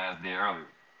his dumb ass did earlier.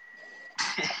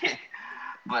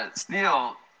 But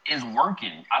still, it's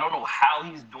working. I don't know how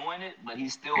he's doing it, but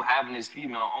he's still having his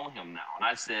female on him now. And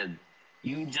I said,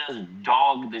 you just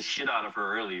dogged the shit out of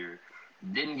her earlier,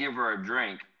 didn't give her a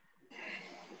drink.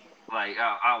 Like,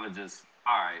 I was just,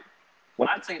 all right. When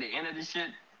I say the end of this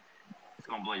shit, it's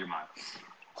going to blow your mind.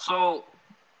 So,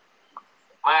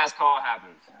 last call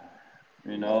happens,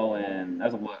 and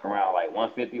that's around like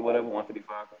 150, whatever,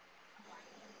 155.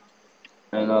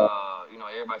 And,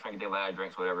 everybody trying to get their last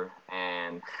drinks, whatever.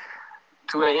 And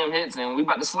 2 a.m. hits, and we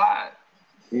about to slide.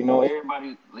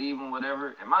 Everybody leaving,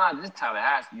 whatever. And mine, this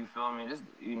Tallahassee, you feel me? This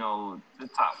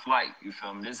top flight, you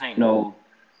feel me? This ain't no,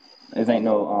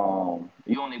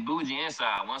 you only bougie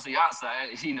inside. Once you outside,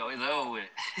 it's over with.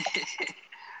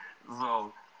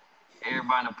 So,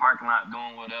 everybody in the parking lot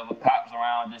doing whatever, cops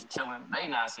around just chilling. They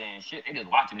not saying shit. They just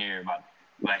watching everybody.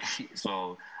 Like,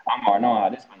 so I'm already know how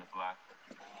this finna fly.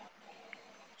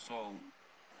 So,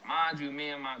 mind you, me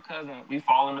and my cousin, we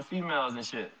following the females and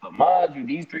shit. But mind you,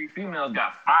 these 3 females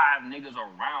got 5 niggas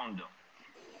around them.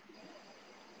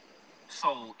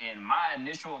 So, and my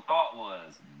initial thought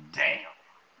was, damn.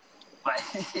 Like,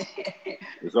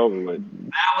 it's over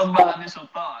with. That was my initial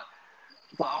thought.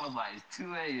 So I was like, it's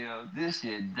 2 a.m. This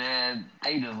shit dead.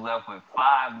 They just left with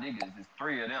 5 niggas. It's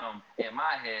 3 of them. In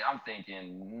my head, I'm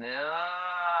thinking,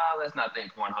 nah, let's not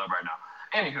think Pornhub right now.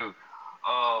 Anywho,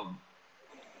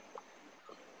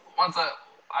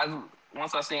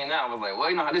 once I seen that, I was like,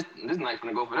 well, how this night's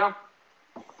gonna go for them.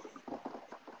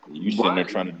 You sitting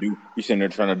there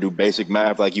trying to do basic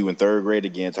math like you in 3rd grade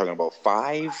again, talking about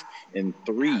 5 and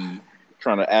 3,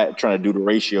 trying to do the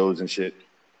ratios and shit.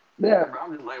 Yeah, bro.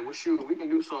 I'm just like, well, shoot, we can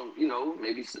do some,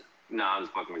 maybe. Nah, I'm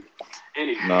just fucking with you.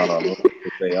 Anyway. No.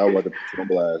 I want to put you on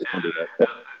blast. Don't do that.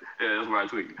 Yeah, that's why I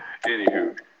tweaked.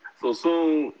 Anywho,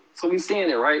 so we seeing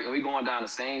it, right? And we going down the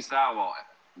same sidewalk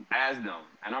as them.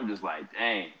 And I'm just like,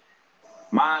 dang.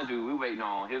 Mind you, we waiting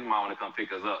on his mom to come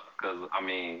pick us up. Because, I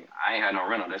ain't had no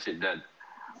rental. That shit dead.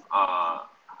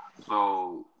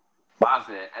 So I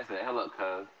said, hell up,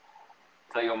 cuz.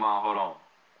 Tell your mom, hold on.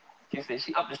 She said,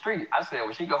 she up the street. I said,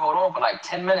 well, she can hold on for like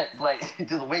 10 minutes. Like,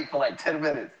 just wait for like 10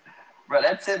 minutes. Bro,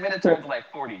 that 10 minutes turns to like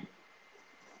 40.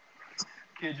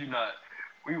 Kid you not.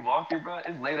 We walking, bro.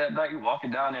 It's late at night. We walking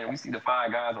down there and we see the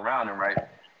 5 guys around him, right?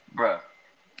 Bro.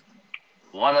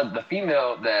 One of the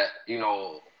female that,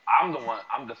 I'm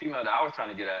the female that I was trying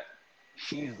to get at.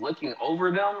 She's looking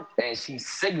over them and she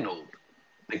signaled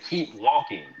to keep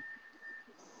walking.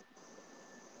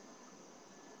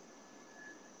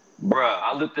 Bruh,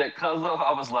 I looked at Cuzzo,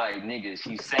 I was like, nigga,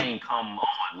 she's saying, come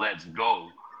on, let's go.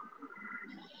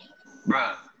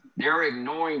 Bruh, they're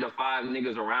ignoring the 5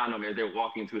 niggas around them as they're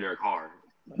walking to their car.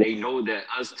 They know that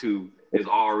us 2 is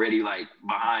already, like,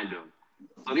 behind them.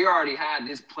 So they already had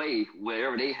this play,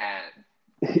 whatever they had.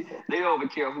 They don't even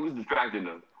care who's distracting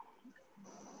them.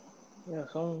 Yeah,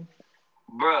 so.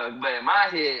 Bruh, but in my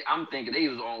head, I'm thinking they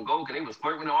was on go because they was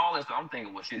flirting and all that stuff. I'm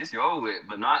thinking, well, shit, this year over with.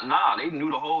 But nah, they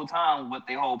knew the whole time what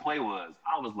their whole play was.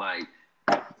 I was like,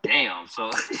 damn.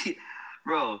 So,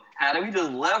 bro, had we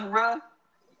just left, bro,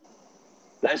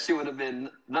 that shit would have been,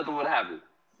 nothing would have happened.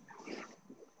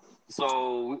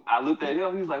 So I looked at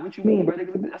him. He was like, what you mean, bro?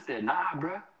 I said, nah,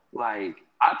 bro. Like,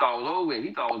 I thought it was over with.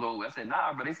 He thought it was over with. I said,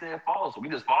 nah, bro. They said follow. So we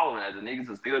just following as the niggas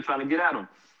are still trying to get at him.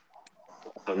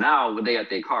 So now they at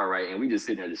their car, right? And we just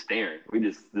sitting there just staring. We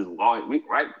just walking,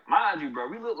 right? Mind you, bro,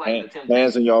 we look like the Temptations.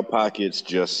 Hands in your pockets,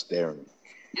 just staring.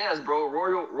 Yes, bro.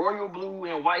 Royal blue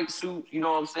and white suit, you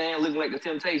know what I'm saying? Looking like the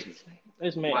Temptations.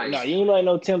 This man, like, no, you ain't like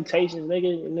no Temptations,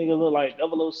 nigga. Nigga look like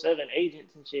 007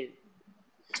 agents and shit.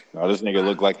 No, this nigga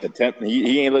look like the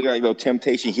He ain't look like no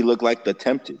Temptation. He look like the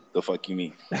Tempted. The fuck you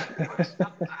mean?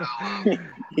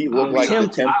 He look like the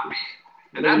Tempted.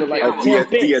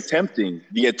 The attempting,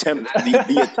 the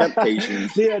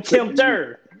temptations. The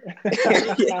attempter.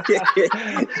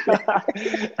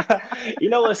 You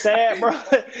know what's sad, bro?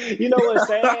 You know what's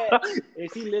sad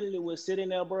is he literally was sitting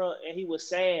there, bro, and he was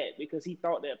sad because he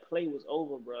thought that play was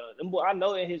over, bro. Them boy, I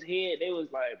know in his head they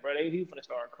was like, bro, he finna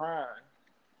start crying,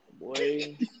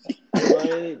 boy.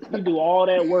 Boy, you do all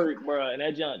that work, bro, and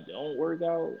that junk don't work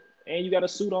out, and you got a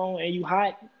suit on, and you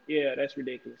hot. Yeah, that's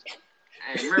ridiculous.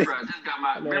 Hey, remember I just got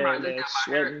my hair.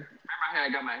 Sweating. I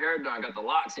got my hair done. I got the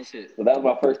locks and shit. So that was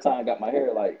my first time I got my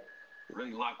hair like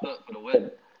really locked up for the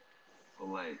wedding. So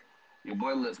like your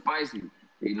boy looked spicy,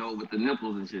 you know, with the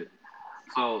nipples and shit.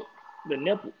 So the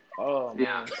nipple. Oh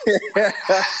yeah.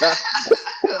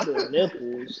 The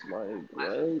nipples, like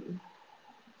what?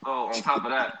 So on top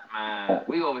of that, man,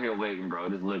 we over here waiting, bro,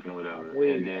 just looking whatever.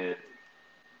 And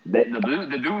then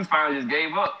the dudes finally just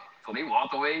gave up. So they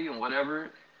walked away and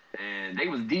whatever. And they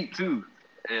was deep too.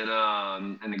 And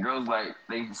the girls like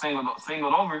they singled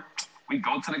over. We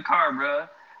go to the car, bro.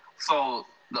 So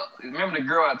remember the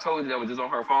girl I told you that was just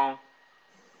on her phone?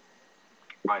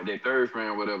 Right, their third friend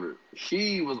or whatever.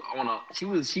 She was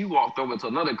she walked over to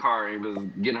another car and was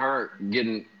getting her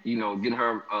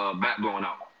back blown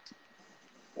out.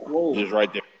 Whoa. Just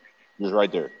right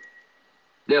there.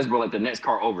 That's bro, like the next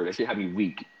car over. That shit had me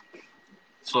weak.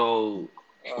 So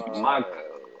it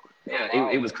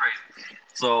was crazy.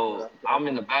 So I'm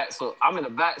in the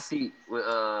back seat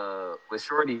with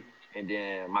Shorty, and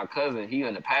then my cousin, he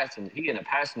in the passenger,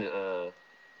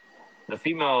 the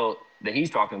female that he's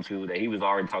talking to, that he was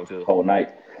already talking to the whole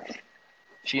night.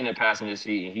 She in the passenger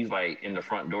seat, and he's like in the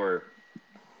front door,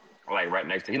 like right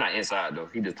next to. He's not inside though.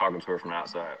 He just talking to her from the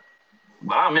outside.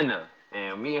 But I'm in there,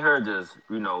 and me and her just,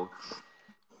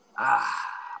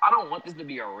 I don't want this to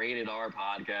be a rated R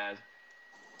podcast.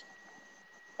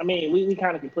 I mean, we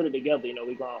kind of can put it together,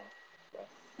 we grown.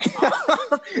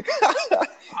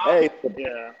 Hey,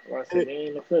 yeah, well, I said, they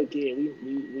ain't no fuck kid.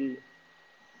 We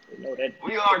know that.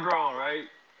 We are grown, right?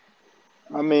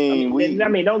 I mean,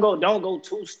 don't go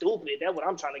too stupid. That's what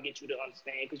I'm trying to get you to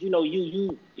understand, because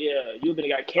you've been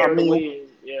got carried away.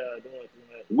 Doing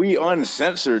that. We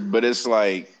uncensored, but it's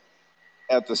like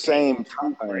at the same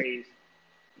time.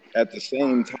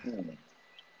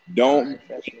 Don't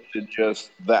to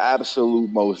just the absolute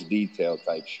most detailed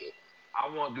type shit. I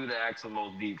won't do the absolute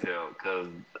most detailed because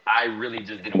I really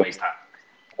just didn't waste time.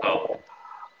 So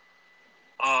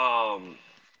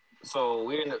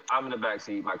I'm in the back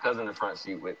seat, my cousin in the front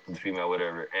seat with the female,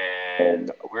 whatever,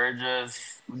 and we're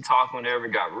talking whatever,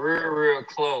 got real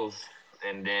close,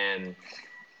 and then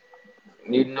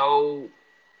it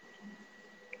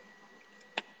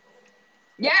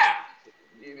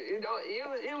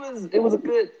was a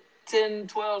good 10,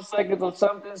 12 seconds or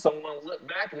something. Someone looked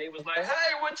back and he was like,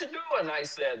 "Hey, what you doing?" I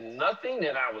said nothing,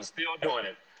 and I was still doing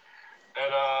it.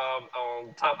 And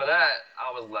on top of that,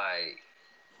 I was like,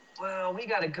 "Well, we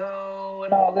gotta go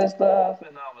and all this stuff."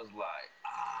 And I was like,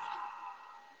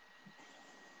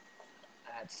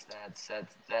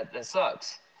 that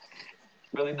sucks.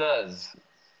 It really does.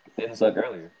 It didn't suck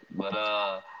earlier, but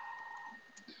I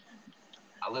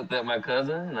looked at my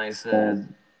cousin and I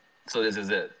said, "So this is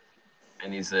it?"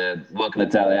 And he said, "Welcome to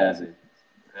Tallahassee."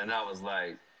 And I was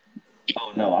like,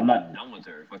 "Oh no, I'm not done with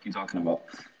her. What you talking about?"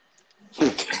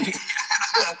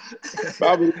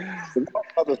 Probably, I was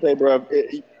about to say, bro,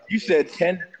 you said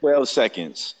 10 to 12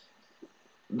 seconds.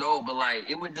 No, but like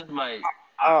it was just like,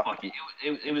 fuck it.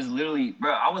 It was literally,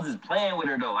 bro. I was just playing with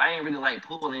her though. I ain't really like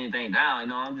pulling anything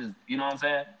down. I'm just, you know what I'm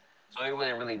saying? So it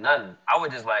wasn't really nothing. I was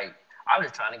just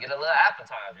trying to get a little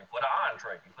appetizer for the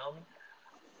entree. You feel me?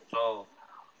 So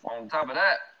on top of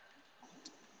that,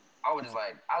 I was just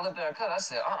like, I looked at her cuz, I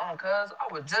said, cuz, I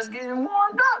was just getting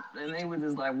warmed up. And they were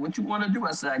just like, "What you want to do?"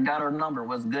 I said, "I got her number.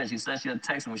 What's good?" She said she'll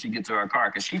text me when she gets to her car,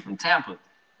 because she's from Tampa.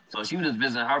 So she was just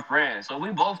visiting her friends. So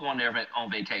we both went there on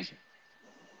vacation.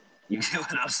 You get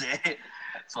what I'm saying?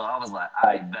 So I was like,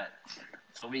 I bet.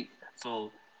 So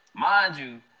mind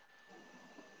you,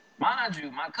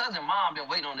 my cousin mom been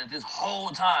waiting on it this whole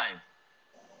time.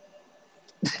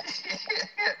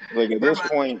 Like at this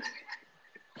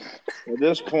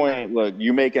point, look,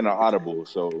 you're making an audible,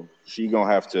 so she's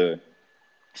gonna have to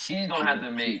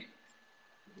make.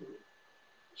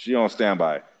 She on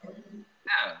standby.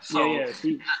 Yeah. So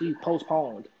she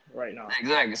postponed right now.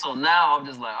 Exactly. So now I'm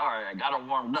just like, all right, I got her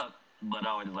warmed up, but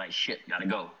I was just like, shit, gotta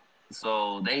go.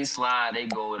 So they slide, they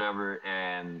go, whatever,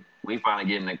 and we finally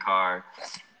get in the car.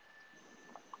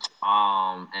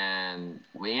 And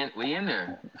we in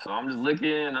there. So I'm just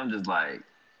looking, I'm just like,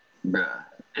 bruh,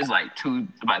 it's like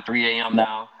about 3 a.m.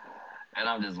 now. And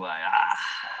I'm just like,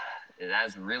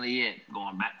 that's really it.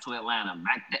 Going back to Atlanta,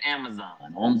 back to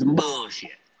Amazon, on some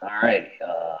bullshit. All right.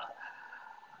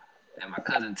 And my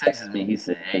cousin texts me. He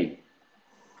said, "Hey,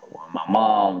 when my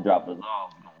mom dropped us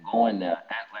off, we're gonna go in there,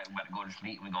 act like we're about to go to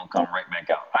sleep. We're gonna come right back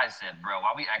out." I said, "Bro,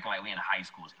 why we acting like we in high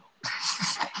school still?"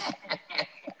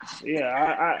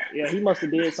 Yeah, he must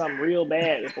have did something real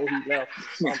bad before he left.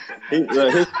 Or something.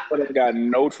 His brother got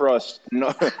no trust.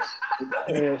 No.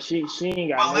 Yeah, she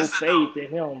ain't got Well, no listen, faith though.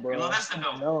 in him, bro. Listen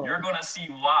though, No. you're gonna see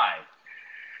why.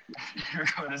 You're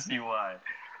gonna see why.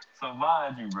 So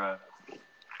mind you, bro,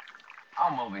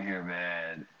 I'm over here,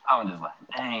 man. I'm just like,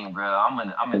 dang, bro. I'm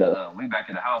in the we back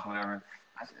in the house, whatever.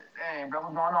 I said, dang, bro,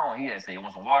 what's going on? He had said, "You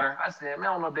want some water?" I said, "Man,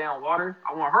 I don't want no damn water.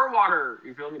 I want her water."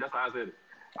 You feel me? That's how I said it.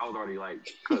 I was already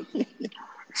like cooked.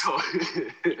 So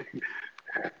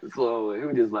he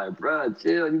was just like, "Bro,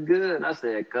 chill, you good?" And I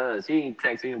said, "Cuz she ain't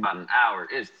texting me about an hour.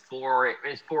 It's 4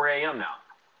 a.m. now."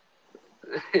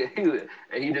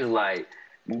 And he just like,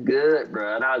 "You good,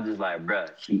 bro?" And I was just like, "Bro,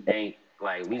 she ain't,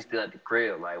 like, we still at the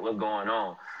crib. Like, what's going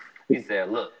on?" He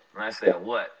said, "Look." And I said,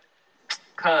 "What?"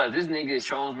 "Cuz this nigga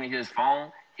shows me his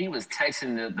phone. He was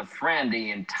texting the friend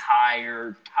the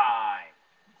entire time."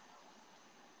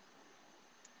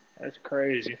 That's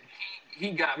crazy.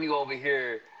 He got me over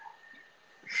here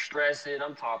stressing.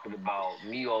 I'm talking about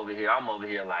me over here. I'm over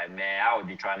here like, man, I would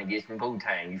be trying to get some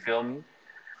Wu-Tang. You feel me?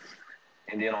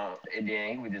 And then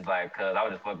he was just like, "Cuz I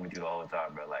was just fucking with you the whole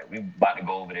time, bro. Like, we about to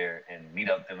go over there and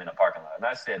meet up them in the parking lot." And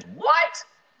I said, "What?"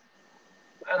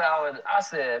 And I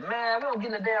said, "Man, we don't get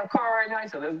in the damn car right now." He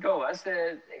said, "Let's go." I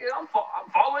said, "Nigga, I'm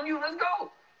following you. Let's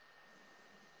go."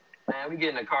 Man, we get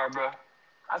in the car, bro.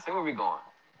 I said, "Where we going?"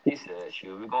 He said,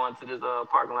 "Shoot, we're going to this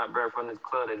parking lot, bro, from this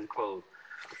club that is closed."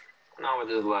 And I was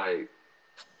just like,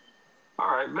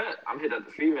 "All right, bet." I'm hitting up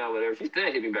the female, whatever. She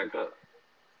still hit me back up.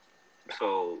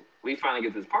 So we finally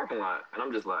get to this parking lot, and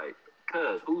I'm just like,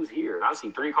 "Cuz, who's here?" And I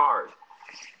see 3 cars.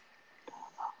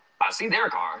 I see their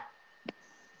car,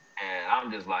 and I'm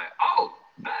just like, "Oh,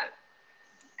 bet."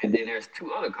 And then there's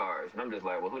 2 other cars, and I'm just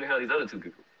like, "Well, who the hell are these other 2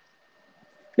 people?"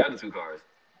 The other 2 cars.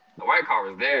 The white car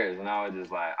was theirs, and I was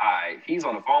just like, "All right." He's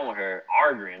on the phone with her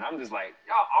arguing. I'm just like,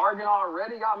 "Y'all arguing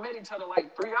already? Y'all met each other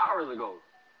like 3 hours ago."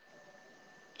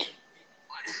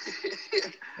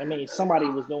 I mean, somebody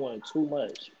was doing too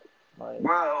much. Like,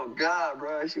 bro, oh God,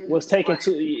 bro. She was taking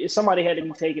too. Somebody had to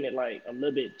be taking it like a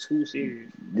little bit too serious.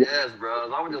 Yes,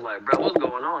 bro. I was just like, "Bro, what's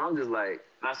going on?" I'm just like,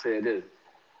 and I said this.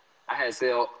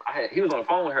 He was on the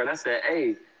phone with her, and I said,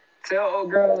 "Hey, tell old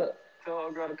girl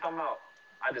to come out."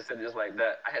 I just said it just like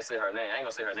that. I had said her name. I ain't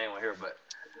gonna say her name on here, but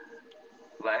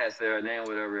like I had said her name,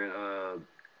 whatever.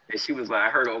 And she was like, I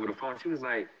heard her over the phone. She was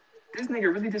like, "This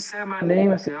nigga really just said my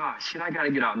name." I said, "Oh shit, I gotta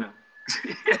get out now."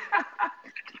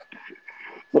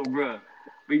 So, bro,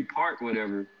 we park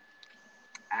whatever.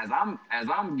 As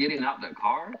I'm getting out the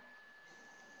car,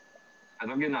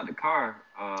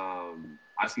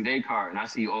 I see their car, and I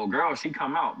see old girl. She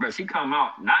come out, bro. She come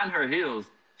out, not in her heels.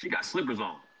 She got slippers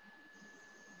on.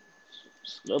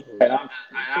 Slippers. And I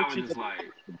was just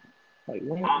like,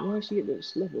 when she get the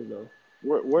slippers though?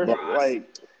 Where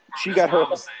like she got her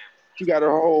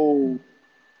whole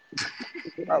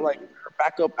like her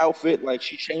backup outfit. Like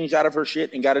she changed out of her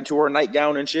shit and got into her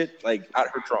nightgown and shit. Like out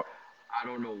of her trunk. I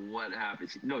don't know what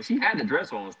happened. She had the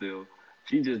dress on still.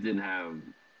 She just didn't have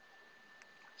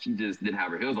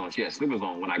her heels on. She had slippers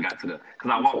on when I got to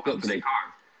because I walked up to their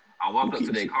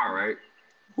car. Right?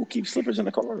 Who keeps slippers in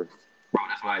the car? Bro,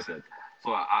 that's what I said. So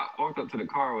I walked up to the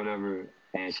car or whatever,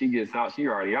 and she gets out. She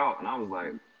already out, and I was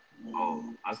like,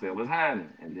 "Oh," I said, "What's happening?"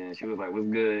 And then she was like, "What's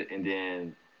good?" And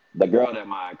then the girl that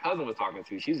my cousin was talking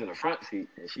to, she's in the front seat,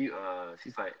 and she's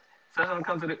like, tell him to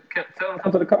come to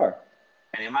the car."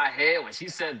 And in my head, when she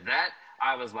said that,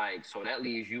 I was like, "So that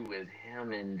leaves you with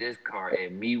him in this car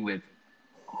and me with."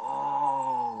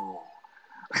 Oh.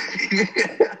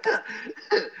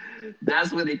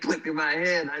 That's when it clicked in my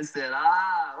head. I said,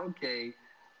 okay.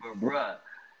 But bruh,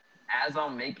 as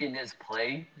I'm making this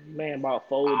play, man about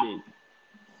folded.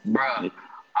 Bruh,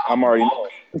 I'm already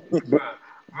walking,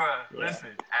 bruh,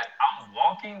 listen. I'm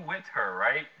walking with her,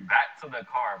 right? Back to the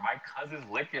car. My cousin's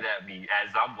looking at me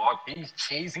as I'm walking. He's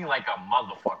cheesing like a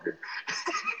motherfucker.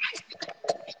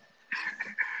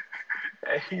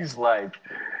 And he's like,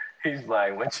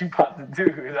 "What you about to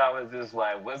do?" And I was just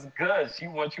like, "What's good? She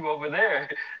wants you over there."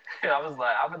 And I was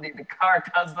like, "I'm gonna need the car,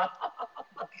 cousin."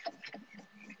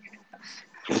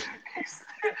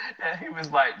 And he was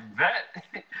like, "Bet."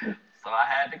 So I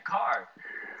had the car.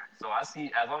 So I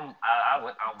see as I'm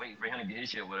waiting for him to get his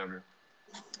shit, whatever.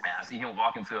 And I see him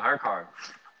walking to her car.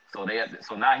 So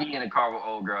now he in the car with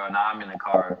old girl. Now I'm in the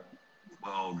car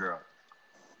with old girl.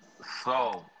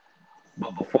 So,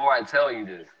 but before I tell you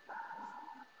this,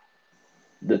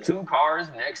 the 2 cars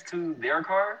next to their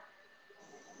car,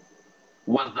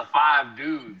 was the 5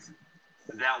 dudes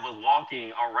that was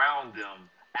walking around them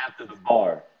after the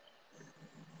bar.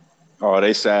 Oh,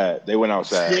 they sad. They went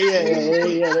outside.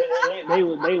 Yeah. They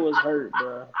was hurt,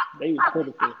 bro. They was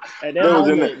pitiful. At that They was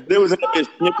in moment, there. They was in there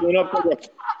sniffling up.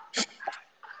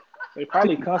 they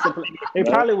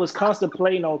probably was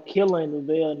contemplating on killing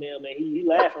Lavelle and them, and he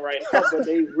laughing right now, but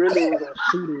they really was gonna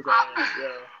shoot his ass.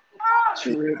 Yeah.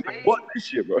 What this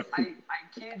shit, bro? I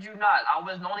kid you not. I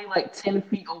was only like 10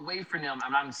 feet away from them,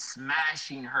 and I'm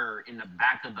smashing her in the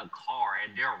back of the car,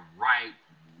 and they're right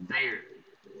there.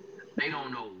 They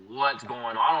don't know what's going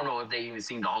on. I don't know if they even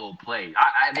seen the whole play.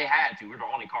 They had to. We're the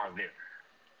only cars there.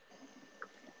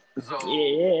 So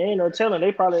Yeah, ain't no telling.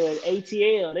 They probably at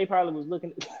ATL. They probably was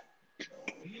looking. They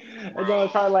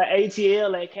probably like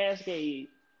ATL at Cascade.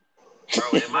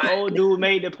 Bro, The old dude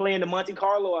made the play in the Monte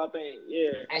Carlo, I think.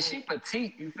 Yeah. And she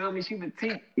petite, you feel me? She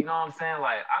petite. You know what I'm saying?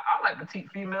 Like, I like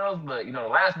petite females, but, the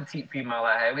last petite female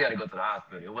I had, we had to go to the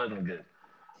hospital. It wasn't good.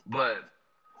 But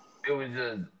it was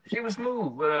just, she was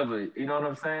smooth, whatever. You know what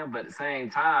I'm saying? But at the same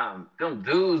time, them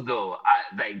dudes, though,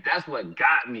 that's what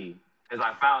got me, as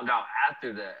I found out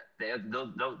after that.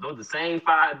 Those the same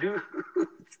 5 dudes.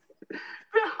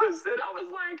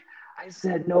 I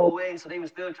said, no way. So they were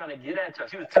still trying to get at y'all.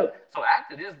 So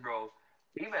after this, bro,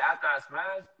 even after I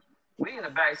smashed, we in the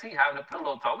back seat having a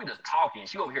pillow talk. We just talking.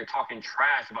 She over here talking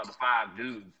trash about the 5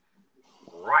 dudes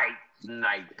right,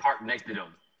 like, parked next to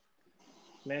them.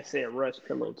 Man said Rush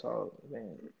pillow talk.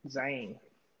 Man, Zane.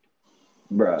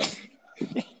 Bro.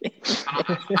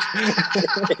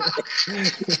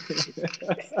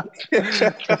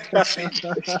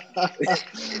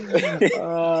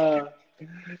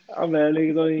 Oh man,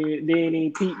 niggas they ain't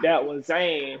even peep that was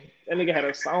Zane. That nigga had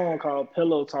a song called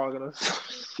Pillow Talking or some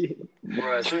shit.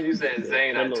 Bro, as soon as you said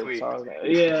Zane, I tweet.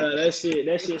 Yeah, that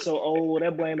shit so old.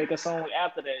 That boy ain't make a song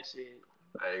after that shit.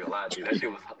 I ain't gonna lie to you. That shit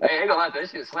was. I ain't gonna lie to you.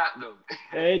 That shit slapped though.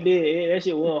 Yeah, it did. That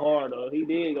shit was hard though. He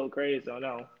did go crazy on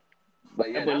that one.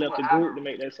 But yeah, that boy left the group to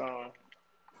make that song.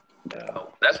 Yeah.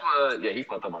 Oh, that's what. Yeah, he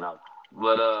fucked up on that.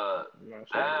 But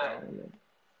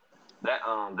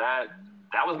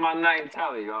that was my night in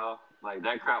Cali, y'all. Like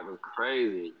that crap was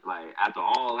crazy. Like after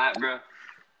all that, bro,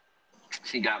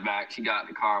 she got back. She got in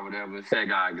the car, whatever. Said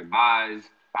goodbyes.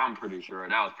 I'm pretty sure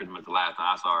that was pretty much the last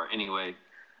time I saw her. Anyway.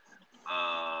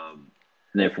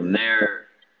 Then from there,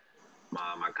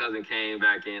 my cousin came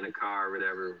back in the car,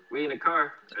 whatever. We in the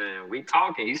car and we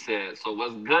talking. He said, "So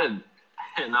what's good?"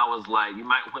 And I was like, "You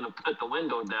might want to put the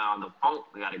window down. The phone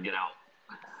got to get out."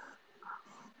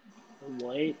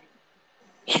 Wait.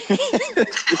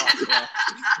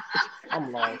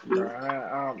 I'm lost, bro.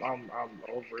 I'm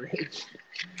over it.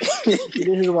 This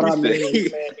is what I mean.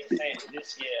 This man be saying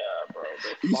this, yeah, bro.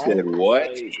 He said what?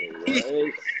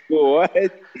 Right? What?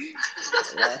 Right.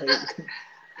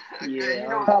 Yeah. You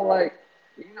know how man,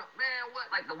 what?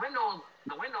 Like the windows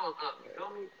up. You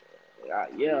feel me? I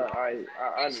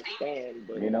understand,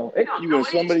 but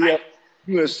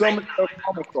you in somebody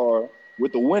else's car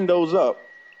with the windows up,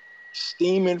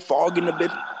 steaming, fogging the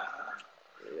bitch.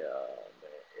 Yeah.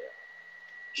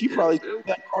 She probably took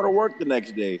that car to work the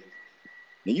next day.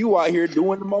 And you out here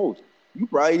doing the most. You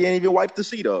probably didn't even wipe the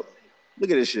seat up. Look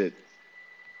at this shit.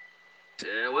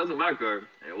 Yeah, it wasn't my car.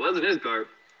 It wasn't his car.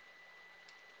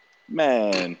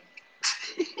 Man.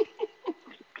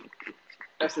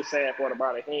 That's the sad part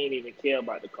about it. He ain't even care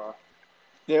about the car.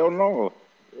 Hell no.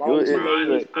 Long as he made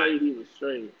his play, he was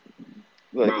straight.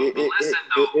 Look, bro,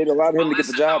 it allowed him to get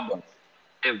the job done.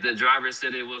 If the driver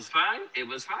said it was fine, it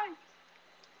was fine.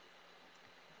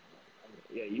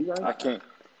 Yeah, you right.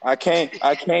 I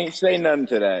can't say nothing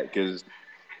to that because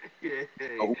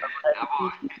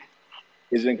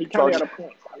isn't he kind of got a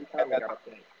point. I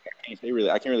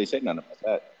can't really say nothing about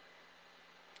that.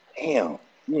 Damn, you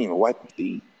didn't even wipe the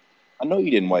seat. I know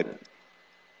you didn't wipe it.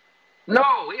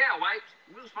 No, we had wipes.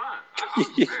 It was fine. I was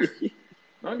prepared.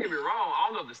 Don't get me wrong. I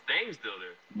don't know if the stain's still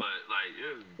there, but like,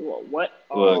 it was... What?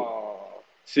 Look,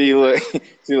 see, look.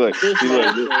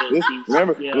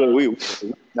 Remember, look,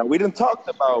 we done talked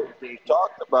about, we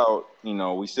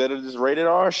said it is rated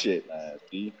R shit.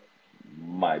 See,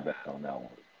 my bad on that one,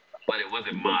 but it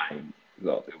wasn't mine.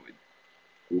 So,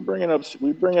 we bringing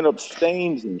up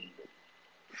stains and.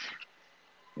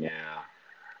 Yeah,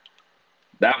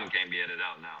 that one can't be edited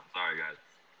out now. Sorry, guys.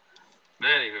 But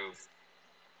anywho,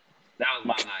 that was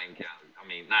my night in Cali. I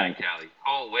mean, not in Cali.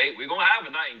 Oh, wait, we're going to have a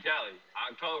night in Cali.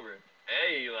 October.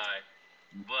 Hey, Eli.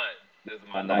 But this is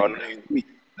my night.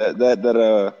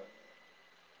 That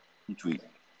tweet.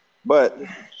 But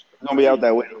it's going to be out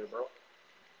that way.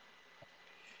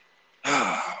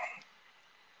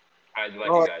 How'd you like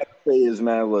All it, guys? I say is,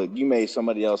 man, look, you made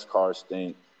somebody else's car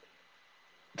stink.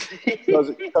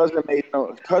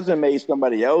 Cousin made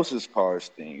somebody else's car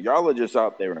stink. Y'all are just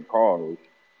out there in cars,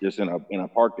 just in a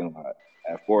parking lot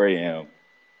at 4 a.m.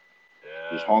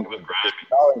 Just Yeah, it honking. was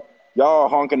grimy. Y'all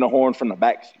honking the horn from the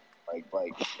back seat. Like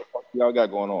what the fuck y'all got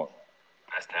going on?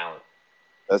 That's talent.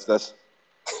 That's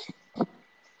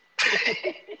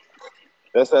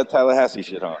that Tallahassee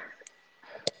shit, huh?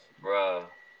 Bruh,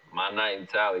 my night in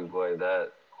Tally, boy, I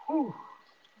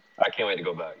can't wait to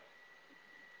go back.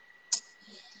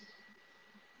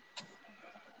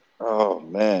 Oh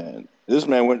man, this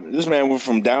man went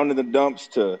from down in the dumps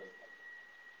to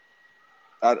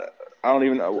I don't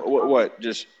even know what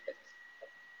just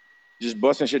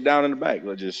busting shit down in the back,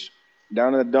 like just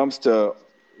down in the dumps to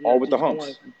all with the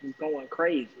humps going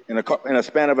crazy in a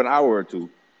span of an hour or two.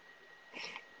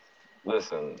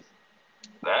 Listen,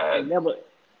 that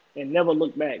and never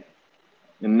look back.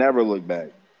 And never look back.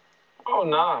 Oh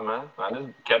nah, man, I just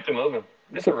kept it moving.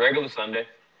 Just a regular Sunday.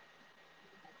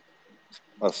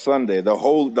 A Sunday, the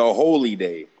holy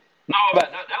day. No, but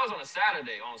that was on a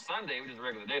Saturday. On Sunday, it was just a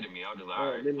regular day to me. I was just like,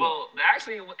 all right. Well,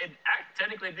 actually, it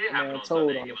technically did happen on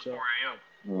Sunday. It was 4 a.m.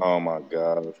 Oh my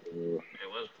God. It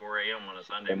was 4 a.m. on a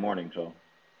Sunday morning, so.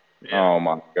 Yeah. Oh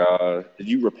my God. Did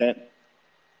you repent?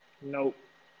 Nope,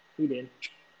 he didn't.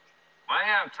 I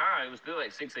didn't have time. It was still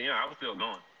like 6 a.m. I was still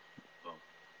going. So.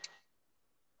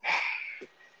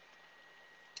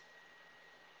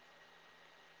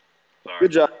 Sorry.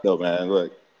 Good job, though, man.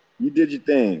 Look, you did your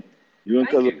thing. You and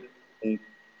cousin. You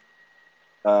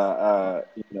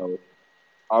know,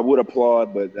 I would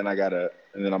applaud, but then I'm gonna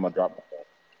drop my phone.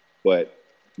 But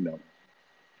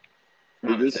I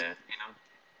understand,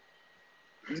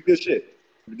 it's good shit.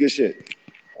 It's good shit.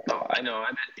 Oh, I know.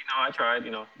 I tried.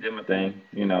 Did my thing.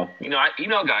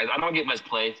 Guys, I don't get much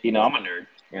play. I'm a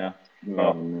nerd.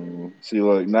 See,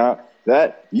 look now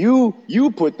that you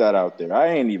put that out there.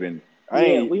 We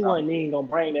wasn't even gonna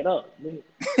bring it up. Oh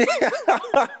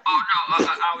no,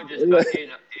 I would just guys.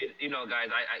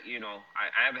 I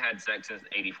haven't had sex since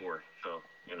 '84, so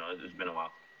it's been a while.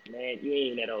 Man, you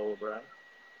ain't that old, bro.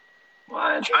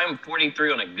 What? I'm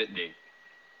 43 on a good day.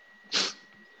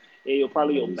 Yeah, you're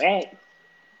probably your back.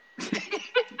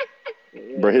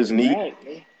 Bro, his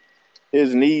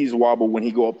knees wobble when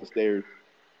he go up the stairs.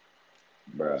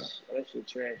 Bro, that shit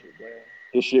tragic, bro.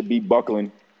 His shit be buckling.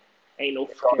 Ain't no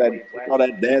fucking way, all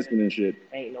that dancing and shit.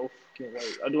 Ain't no fucking way.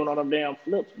 I'm doing all them damn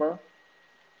flips, bro.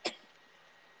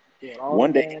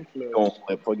 One day, gonna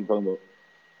flip. What you talking about?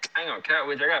 I ain't gonna cat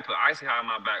with you. I gotta put icy hot on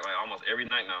my back like almost every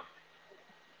night now.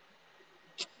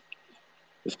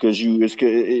 It's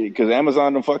because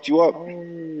Amazon done fucked you up. Oh.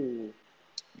 You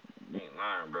ain't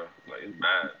lying, bro. Like, it's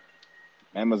bad.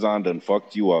 Amazon done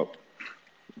fucked you up.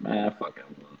 Man, fuck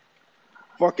Amazon.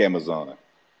 Fuck Amazon.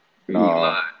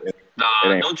 Nah,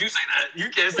 don't you say that. You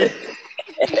can't say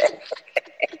that.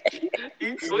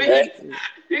 You tweet.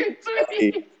 You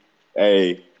tweet.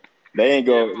 Hey, they ain't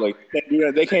go they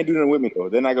can't do nothing with me though.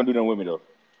 They're not gonna do nothing with me though.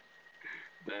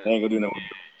 They ain't gonna do nothing with me.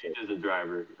 You're just a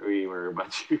driver. We ain't worried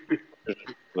about you.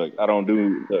 Look, I don't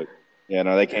do. Look, yeah,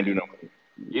 no, they can't do nothing.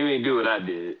 You ain't do what I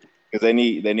did. Because they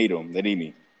need them. They need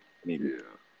me.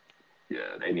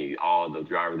 Yeah, they need all the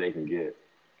drivers they can get.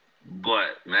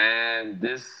 But man,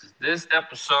 this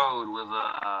episode was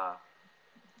a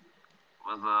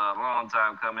long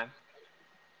time coming.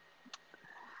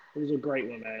 It was a great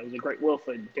one, man. It was a great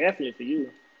definitely for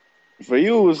you. For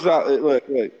you, it was look.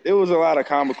 It was a lot of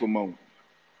comical moments.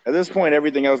 At this point,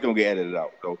 everything else gonna get edited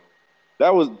out. So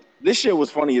this shit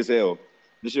was funny as hell.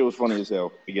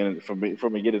 Beginning from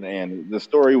beginning to end. The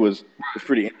story was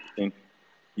pretty interesting.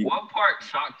 What part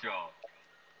shocked y'all?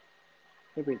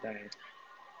 Everything.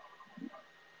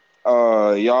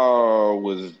 Y'all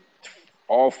was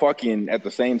all fucking at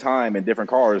the same time in different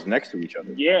cars next to each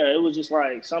other. Yeah, it was just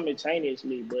like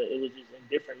simultaneously, but it was just in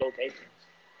different locations.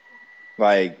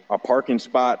 Like a parking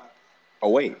spot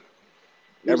away.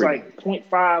 It was like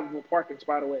 0.5 of a parking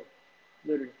spot away,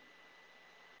 literally.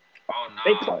 Oh no,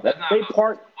 they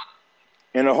parked.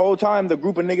 And the whole time, the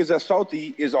group of niggas that's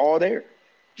salty is all there,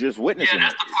 just witnessing. Yeah,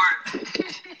 that's the part.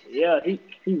 Yeah,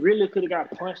 he really could have got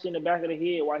punched in the back of the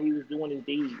head while he was doing his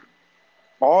deed.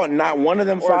 Not one of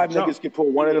them niggas could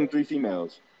pull one of them 3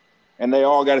 females, and they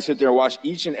all got to sit there and watch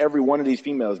each and every one of these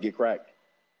females get cracked.